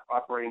stock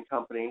operating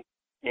company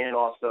and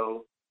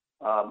also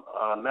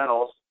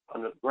metals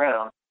under the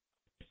ground.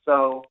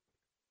 So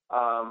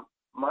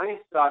mining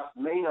stocks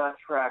may not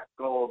track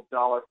gold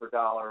dollar for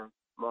dollar,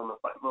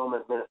 moment by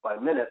moment, minute by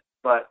minute,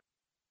 but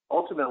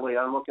ultimately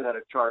I'm looking at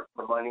a chart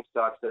for mining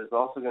stocks that is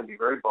also going to be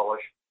very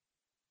bullish.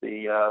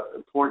 The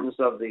importance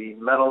of the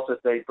metals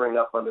that they bring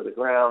up under the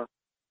ground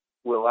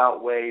will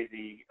outweigh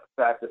the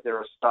fact that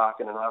they're a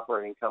stock in an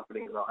operating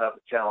company, and they'll have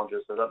the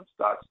challenges that other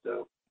stocks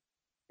do.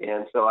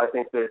 And so I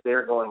think that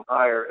they're going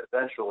higher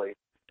eventually.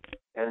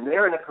 And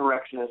they're in a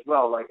correction as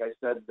well. Like I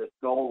said, that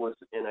gold was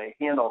in a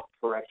handle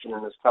correction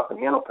in this cup and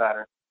handle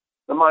pattern.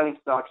 The mining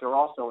stocks are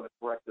also in a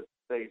corrective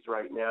phase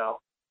right now,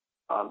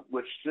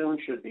 which soon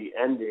should be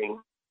ending,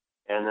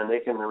 and then they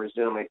can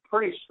resume a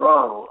pretty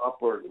strong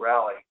upward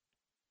rally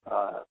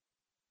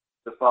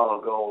to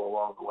follow gold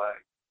along the way.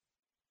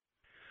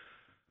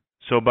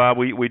 So, Bob,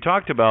 we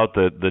talked about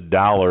the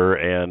dollar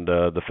and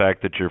the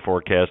fact that you're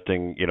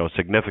forecasting,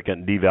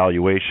 significant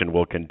devaluation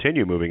will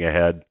continue moving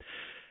ahead.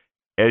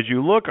 As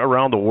you look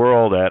around the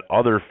world at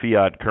other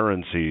fiat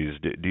currencies,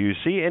 do you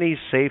see any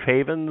safe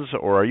havens,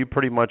 or are you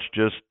pretty much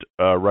just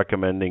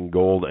recommending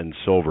gold and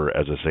silver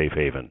as a safe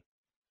haven?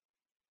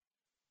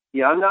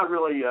 Yeah, I'm not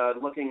really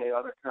looking at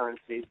other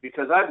currencies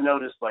because I've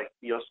noticed, like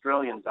the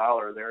Australian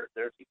dollar,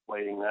 they're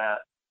deflating that.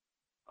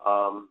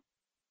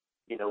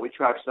 We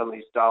track some of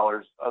these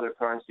dollars, other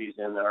currencies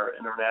in our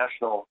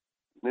international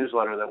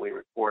newsletter that we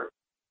report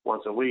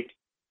once a week,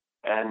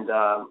 and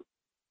the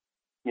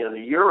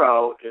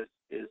euro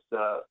is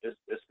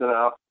going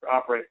to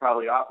operate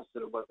probably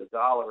opposite of what the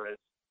dollar is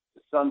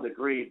to some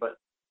degree, but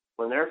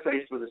when they're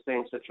faced with the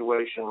same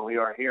situation we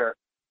are here,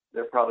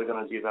 they're probably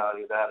going to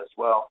devalue that as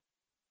well.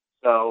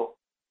 So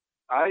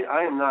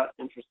I am not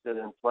interested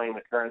in playing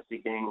the currency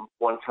game,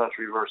 one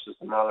country versus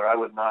another. I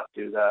would not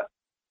do that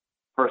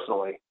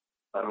personally.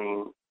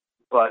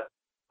 But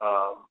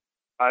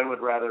I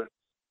would rather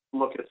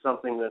look at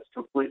something that's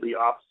completely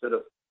opposite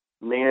of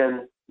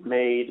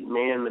man-made,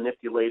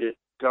 man-manipulated,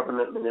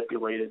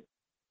 government-manipulated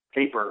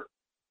paper,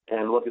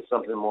 and look at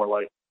something more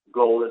like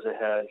gold as a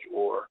hedge,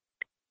 or,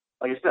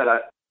 like I said,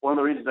 one of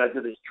the reasons I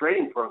did this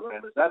trading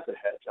program is that's a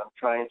hedge. I'm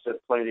trying to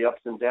play the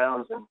ups and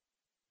downs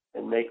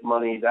and make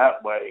money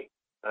that way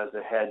as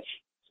a hedge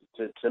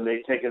to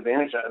take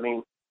advantage of.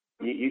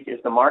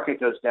 If the market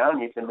goes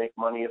down, you can make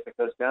money if it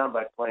goes down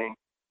by playing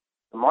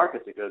the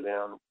market to go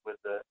down with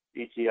the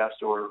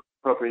ETFs or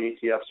appropriate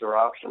ETFs or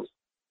options.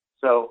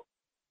 So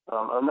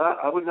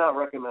I would not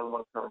recommend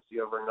one currency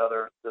over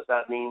another. Does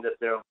that mean that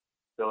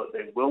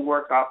they will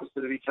work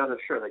opposite of each other?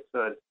 Sure, they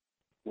could.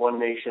 One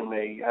nation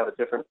may have a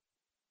different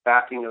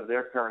backing of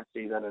their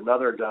currency than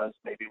another does.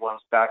 Maybe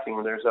one's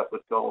backing theirs up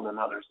with gold and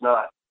others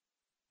not.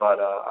 But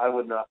I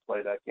would not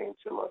play that game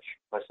too much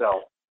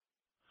myself.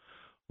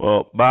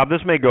 Well, Bob,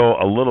 this may go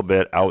a little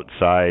bit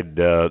outside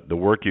the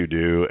work you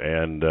do,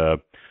 and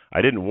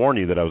I didn't warn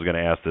you that I was going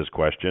to ask this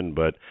question,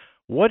 but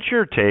what's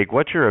your take,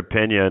 what's your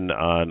opinion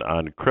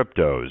on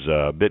cryptos,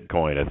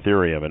 Bitcoin,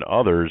 Ethereum, and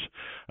others?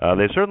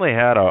 They certainly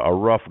had a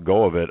rough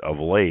go of it of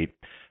late.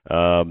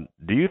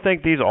 Do you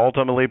think these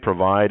ultimately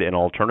provide an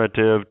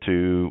alternative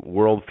to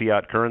world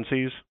fiat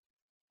currencies?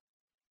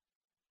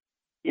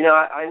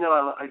 I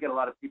know I get a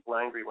lot of people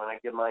angry when I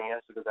give my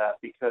answer to that,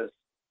 because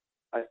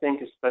I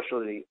think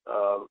especially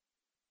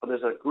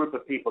there's a group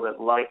of people that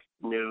like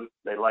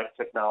they like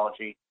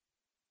technology,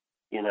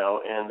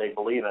 and they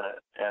believe in it.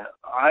 And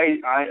I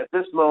at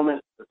this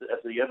moment,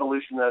 at the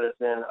evolution that it's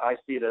in, I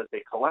see it as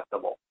a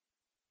collectible.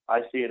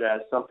 I see it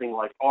as something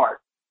like art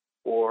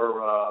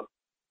or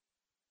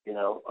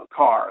a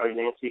car, an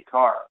antique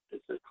car.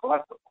 It's a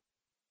collectible.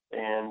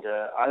 And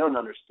I don't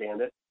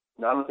understand it.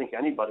 And I don't think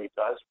anybody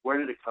does. Where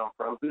did it come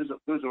from?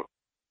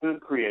 Who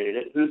created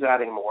it? Who's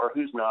adding more?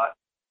 Who's not?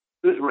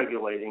 Who's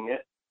regulating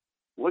it?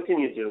 What can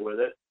you do with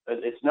it?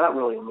 It's not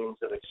really a means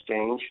of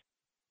exchange.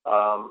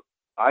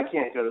 I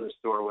can't go to the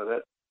store with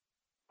it.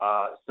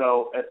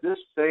 So at this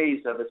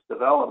phase of its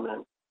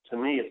development, to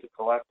me, it's a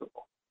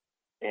collectible.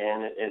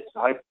 And at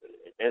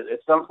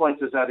some point,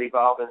 does that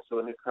evolve into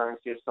a new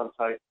currency of some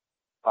type?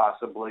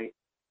 Possibly.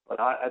 But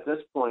at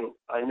this point,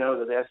 I know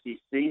that the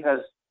SEC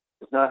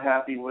is not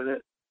happy with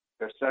it.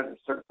 There are certain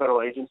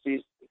federal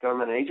agencies,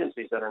 government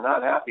agencies, that are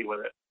not happy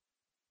with it.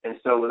 And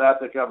so without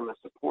the government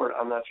support,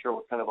 I'm not sure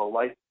what kind of a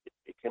life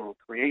it can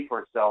create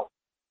for itself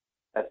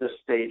at this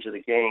stage of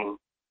the game.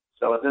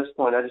 So at this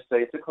point, I just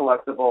say it's a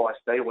collectible. I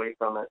stay away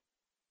from it.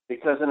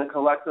 Because in a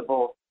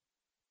collectible,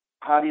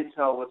 how do you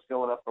tell what's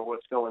going up or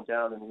what's going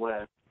down and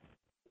when?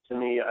 To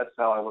me, that's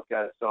how I look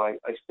at it. So I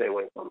stay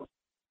away from it.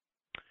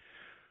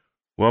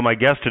 Well, my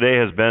guest today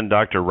has been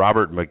Dr.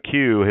 Robert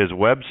McHugh. His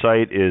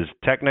website is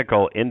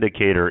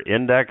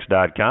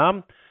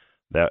technicalindicatorindex.com.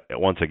 That,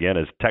 once again,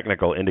 is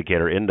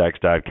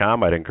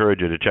technicalindicatorindex.com. I'd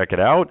encourage you to check it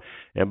out.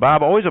 And,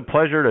 Bob, always a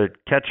pleasure to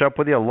catch up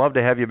with you. I'd love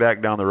to have you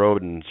back down the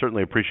road and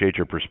certainly appreciate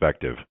your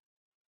perspective.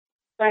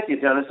 Thank you,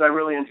 Dennis. I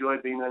really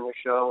enjoyed being on your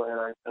show, and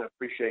I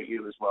appreciate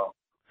you as well.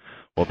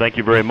 Well, thank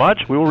you very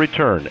much. We will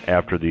return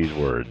after these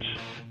words.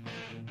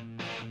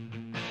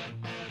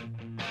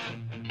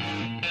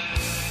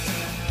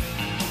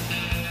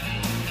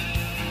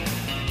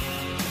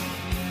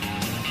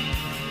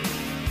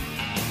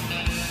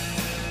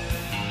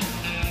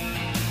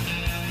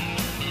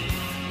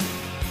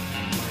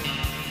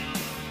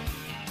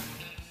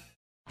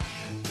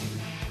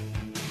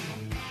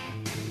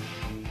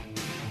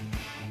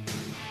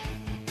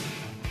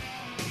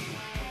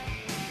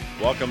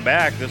 Welcome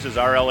back. This is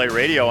RLA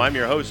Radio. I'm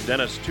your host,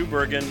 Dennis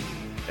Tubergen,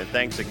 and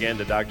thanks again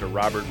to Dr.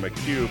 Robert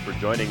McHugh for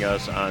joining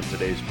us on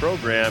today's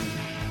program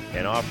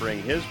and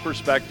offering his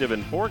perspective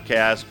and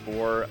forecast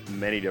for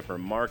many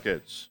different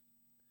markets.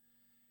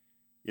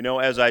 You know,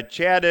 as I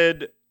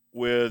chatted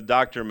with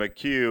Dr.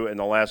 McHugh in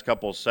the last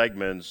couple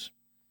segments,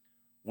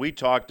 we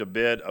talked a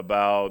bit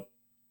about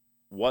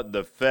what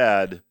the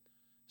Fed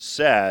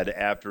said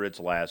after its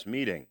last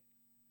meeting.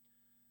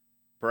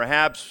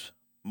 Perhaps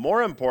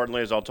more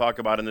importantly, as I'll talk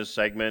about in this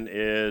segment,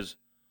 is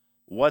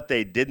what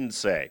they didn't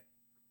say.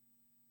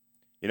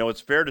 You know,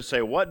 it's fair to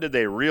say, what did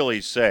they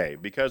really say?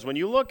 Because when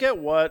you look at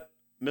what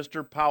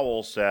Mr.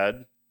 Powell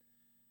said,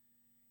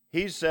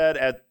 he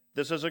said,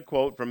 this is a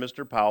quote from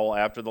Mr. Powell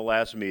after the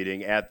last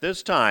meeting, "At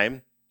this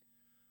time,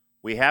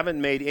 we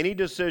haven't made any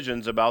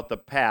decisions about the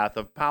path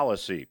of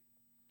policy.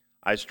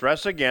 I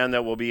stress again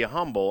that we'll be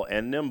humble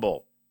and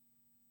nimble."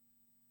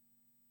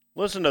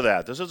 Listen to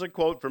that. This is a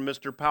quote from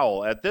Mr.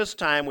 Powell. "At this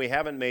time, we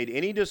haven't made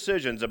any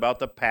decisions about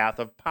the path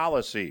of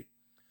policy.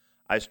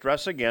 I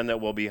stress again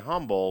that we'll be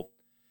humble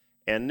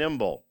and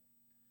nimble."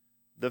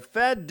 The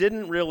Fed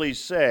didn't really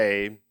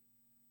say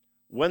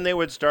when they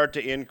would start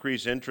to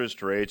increase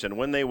interest rates and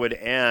when they would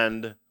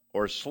end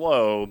or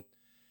slow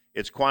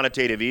its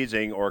quantitative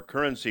easing or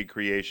currency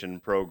creation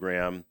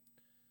program.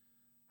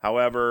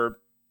 However,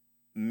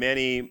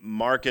 many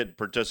market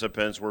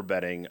participants were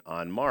betting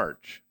on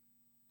March.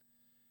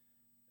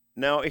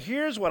 Now,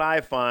 here's what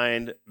I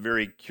find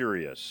very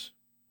curious.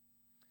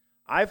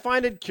 I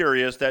find it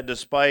curious that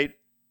despite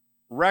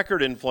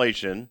record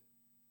inflation,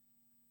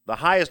 the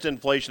highest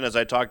inflation, as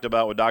I talked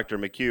about with Dr.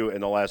 McHugh,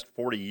 in the last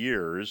 40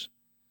 years,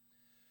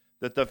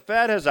 that the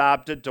Fed has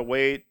opted to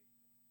wait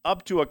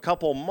up to a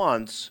couple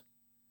months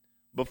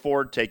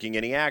before taking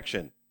any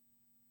action.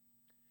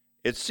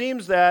 It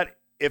seems that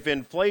if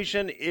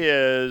inflation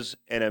is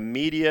an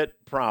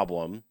immediate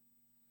problem,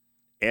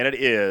 and it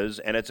is,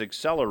 and it's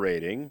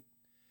accelerating,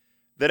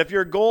 that if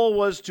your goal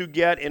was to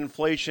get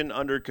inflation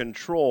under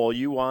control,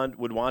 you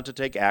would want to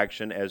take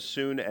action as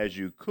soon as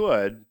you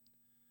could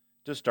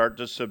to start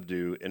to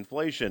subdue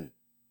inflation.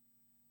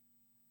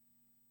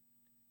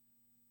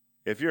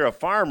 If you're a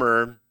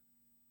farmer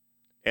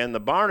and the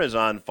barn is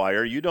on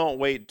fire, you don't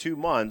wait 2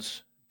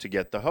 months to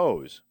get the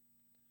hose.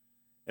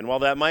 And while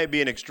that might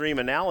be an extreme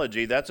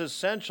analogy, that's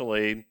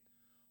essentially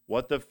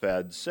what the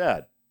Fed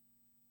said.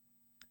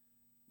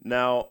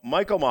 Now,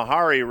 Michael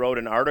McHugh wrote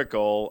an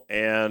article,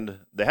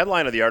 and the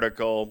headline of the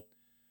article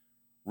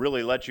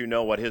really lets you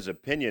know what his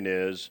opinion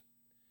is.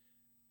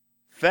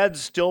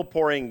 "Fed's still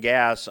pouring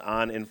gas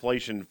on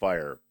inflation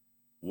fire.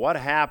 What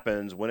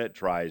happens when it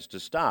tries to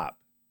stop?"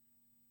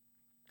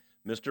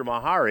 Mr.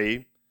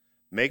 McHugh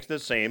makes the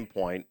same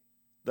point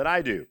that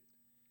I do.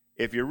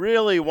 If you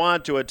really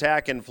want to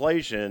attack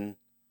inflation,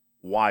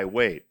 why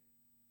wait?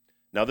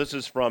 Now, this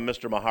is from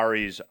Mr.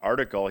 McHugh's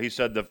article. He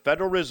said the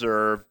Federal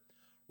Reserve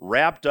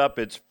wrapped up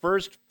its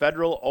first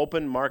Federal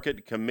Open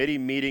Market Committee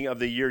meeting of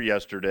the year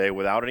yesterday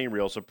without any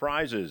real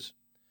surprises.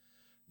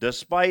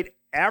 Despite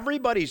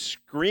everybody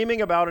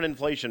screaming about an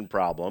inflation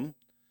problem,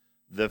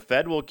 the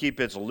Fed will keep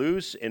its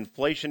loose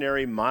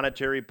inflationary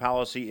monetary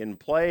policy in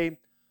play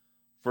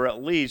for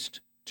at least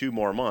 2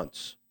 more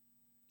months.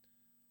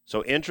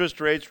 So interest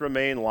rates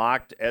remain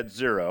locked at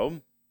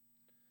zero,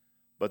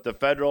 but the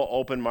Federal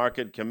Open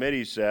Market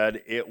Committee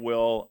said it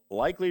will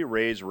likely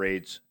raise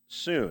rates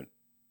soon.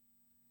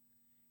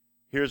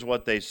 Here's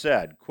what they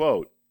said,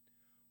 quote,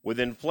 with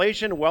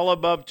inflation well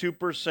above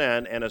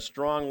 2% and a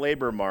strong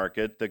labor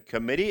market, the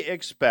committee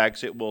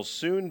expects it will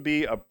soon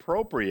be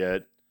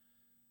appropriate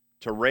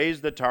to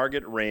raise the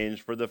target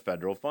range for the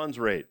federal funds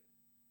rate.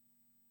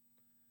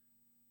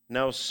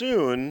 Now,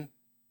 soon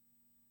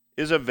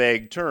is a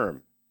vague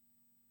term.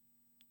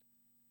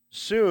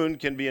 Soon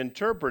can be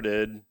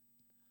interpreted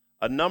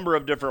a number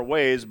of different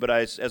ways, but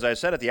as I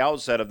said at the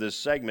outset of this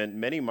segment,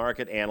 many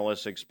market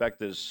analysts expect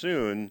that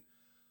soon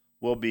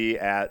will be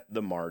at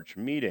the March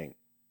meeting.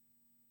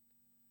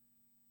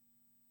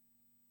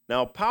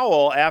 Now,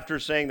 Powell, after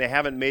saying they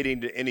haven't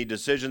made any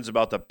decisions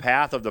about the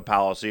path of the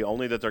policy,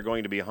 only that they're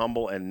going to be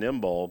humble and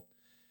nimble,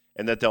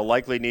 and that they'll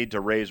likely need to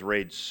raise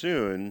rates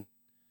soon,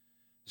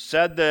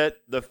 said that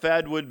the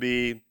Fed would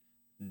be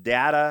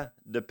data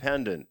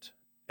dependent,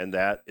 and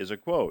that is a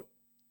quote.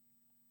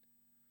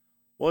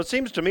 Well, it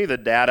seems to me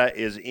that data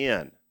is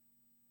in.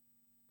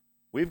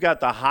 We've got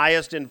the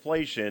highest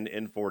inflation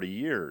in 40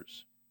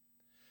 years.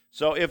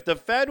 So if the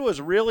Fed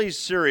was really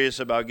serious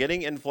about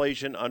getting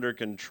inflation under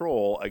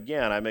control,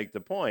 again, I make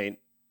the point,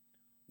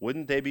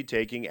 wouldn't they be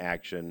taking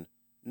action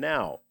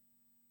now?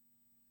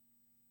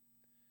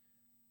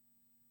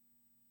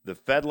 The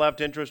Fed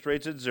left interest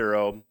rates at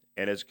zero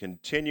and is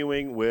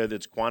continuing with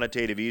its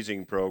quantitative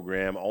easing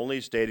program, only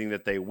stating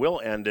that they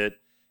will end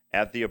it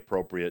at the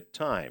appropriate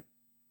time.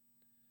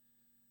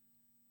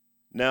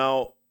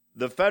 Now,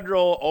 the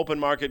Federal Open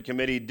Market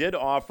Committee did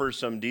offer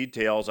some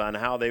details on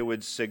how they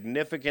would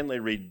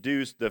significantly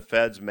reduce the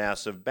Fed's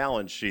massive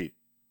balance sheet.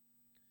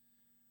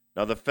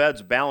 Now, the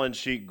Fed's balance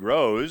sheet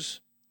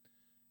grows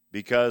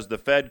because the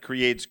Fed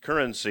creates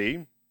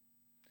currency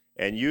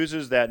and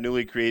uses that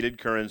newly created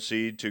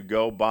currency to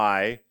go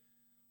buy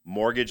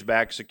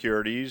mortgage-backed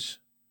securities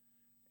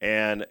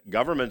and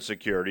government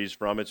securities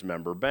from its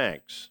member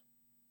banks.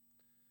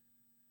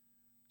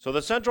 So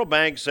the central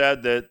bank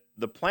said that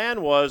the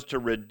plan was to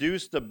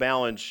reduce the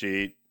balance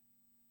sheet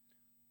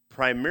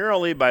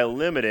primarily by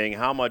limiting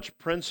how much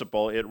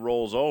principal it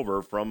rolls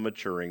over from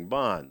maturing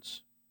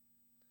bonds.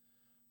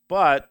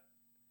 But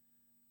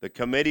the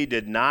committee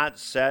did not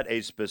set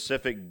a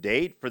specific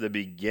date for the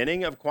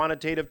beginning of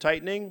quantitative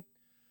tightening,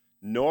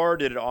 nor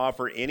did it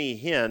offer any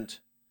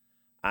hint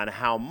on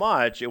how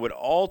much it would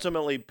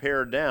ultimately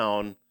pare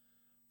down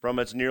from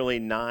its nearly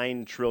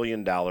 $9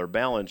 trillion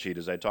balance sheet.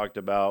 As I talked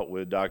about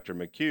with Dr.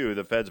 McHugh,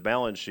 the Fed's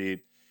balance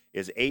sheet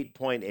is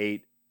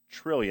 $8.8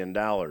 trillion.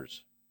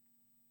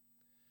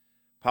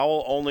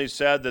 Powell only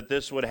said that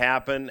this would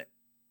happen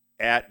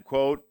at,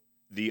 quote,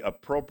 the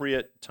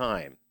appropriate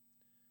time.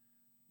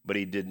 But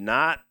he did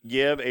not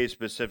give a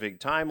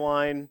specific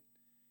timeline,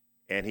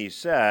 and he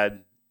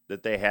said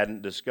that they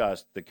hadn't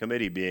discussed, the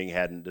committee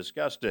hadn't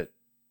discussed it.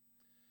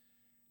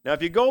 Now,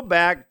 if you go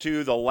back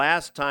to the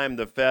last time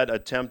the Fed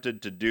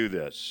attempted to do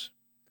this,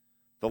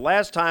 the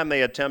last time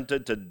they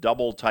attempted to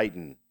double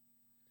tighten,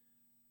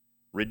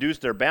 reduce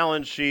their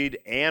balance sheet,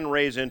 and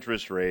raise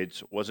interest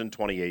rates was in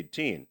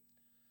 2018.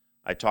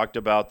 I talked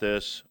about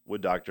this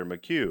with Dr.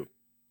 McHugh.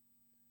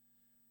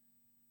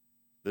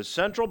 The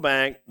central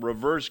bank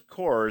reversed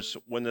course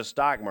when the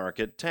stock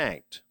market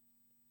tanked.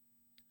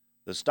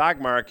 The stock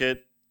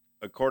market,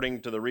 according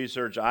to the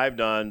research I've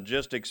done,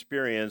 just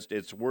experienced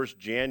its worst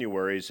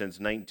January since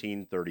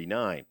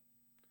 1939.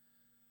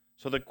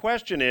 So the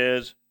question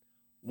is,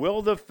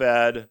 will the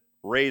Fed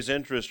raise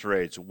interest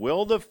rates?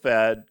 Will the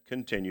Fed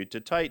continue to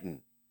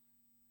tighten?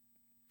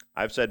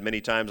 I've said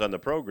many times on the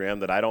program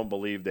that I don't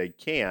believe they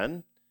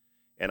can,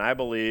 and I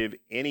believe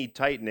any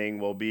tightening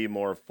will be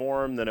more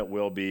form than it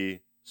will be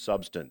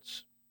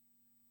substance.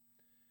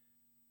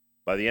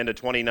 By the end of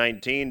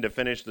 2019, to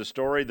finish the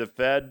story, the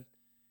Fed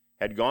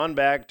had gone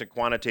back to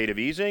quantitative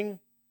easing,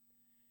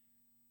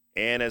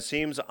 and it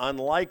seems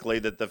unlikely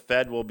that the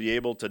Fed will be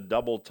able to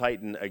double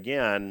tighten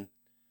again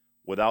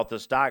without the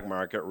stock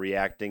market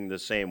reacting the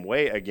same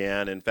way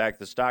again. In fact,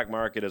 the stock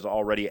market is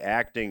already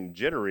acting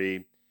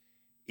jittery,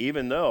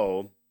 even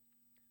though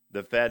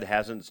the Fed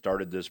hasn't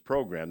started this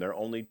program. They're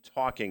only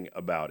talking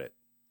about it.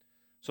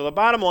 So the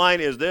bottom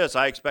line is this: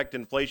 I expect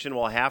inflation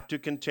will have to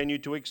continue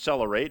to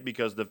accelerate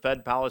because the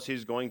Fed policy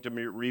is going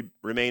to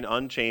remain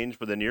unchanged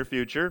for the near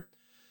future.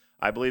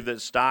 I believe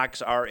that stocks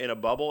are in a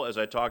bubble, as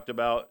I talked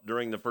about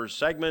during the first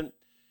segment,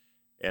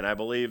 and I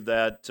believe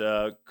that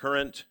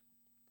current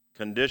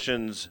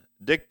conditions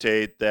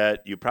dictate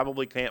that you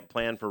probably can't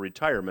plan for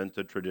retirement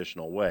the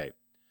traditional way.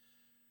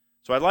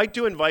 So I'd like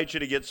to invite you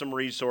to get some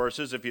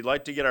resources. If you'd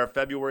like to get our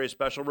February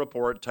special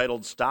report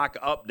titled Stock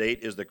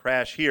Update, Is the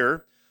Crash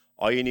Here?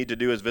 All you need to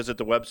do is visit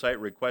the website,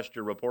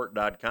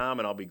 requestyourreport.com,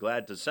 and I'll be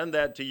glad to send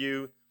that to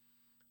you,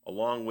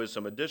 along with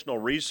some additional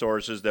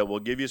resources that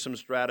will give you some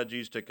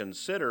strategies to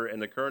consider in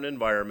the current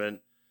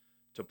environment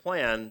to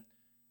plan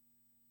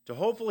to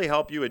hopefully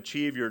help you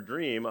achieve your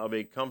dream of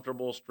a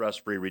comfortable,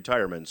 stress-free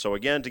retirement. So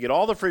again, to get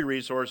all the free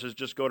resources,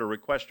 just go to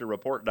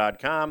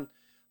requestyourreport.com.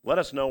 let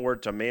us know where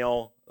to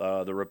mail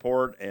the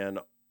report and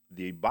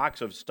the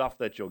box of stuff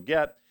that you'll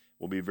get.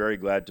 We'll be very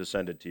glad to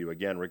send it to you.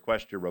 Again,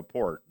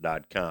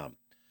 requestyourreport.com.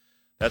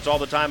 That's all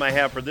the time I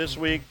have for this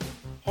week.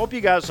 Hope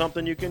you got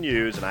something you can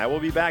use, and I will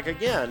be back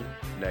again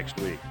next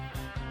week.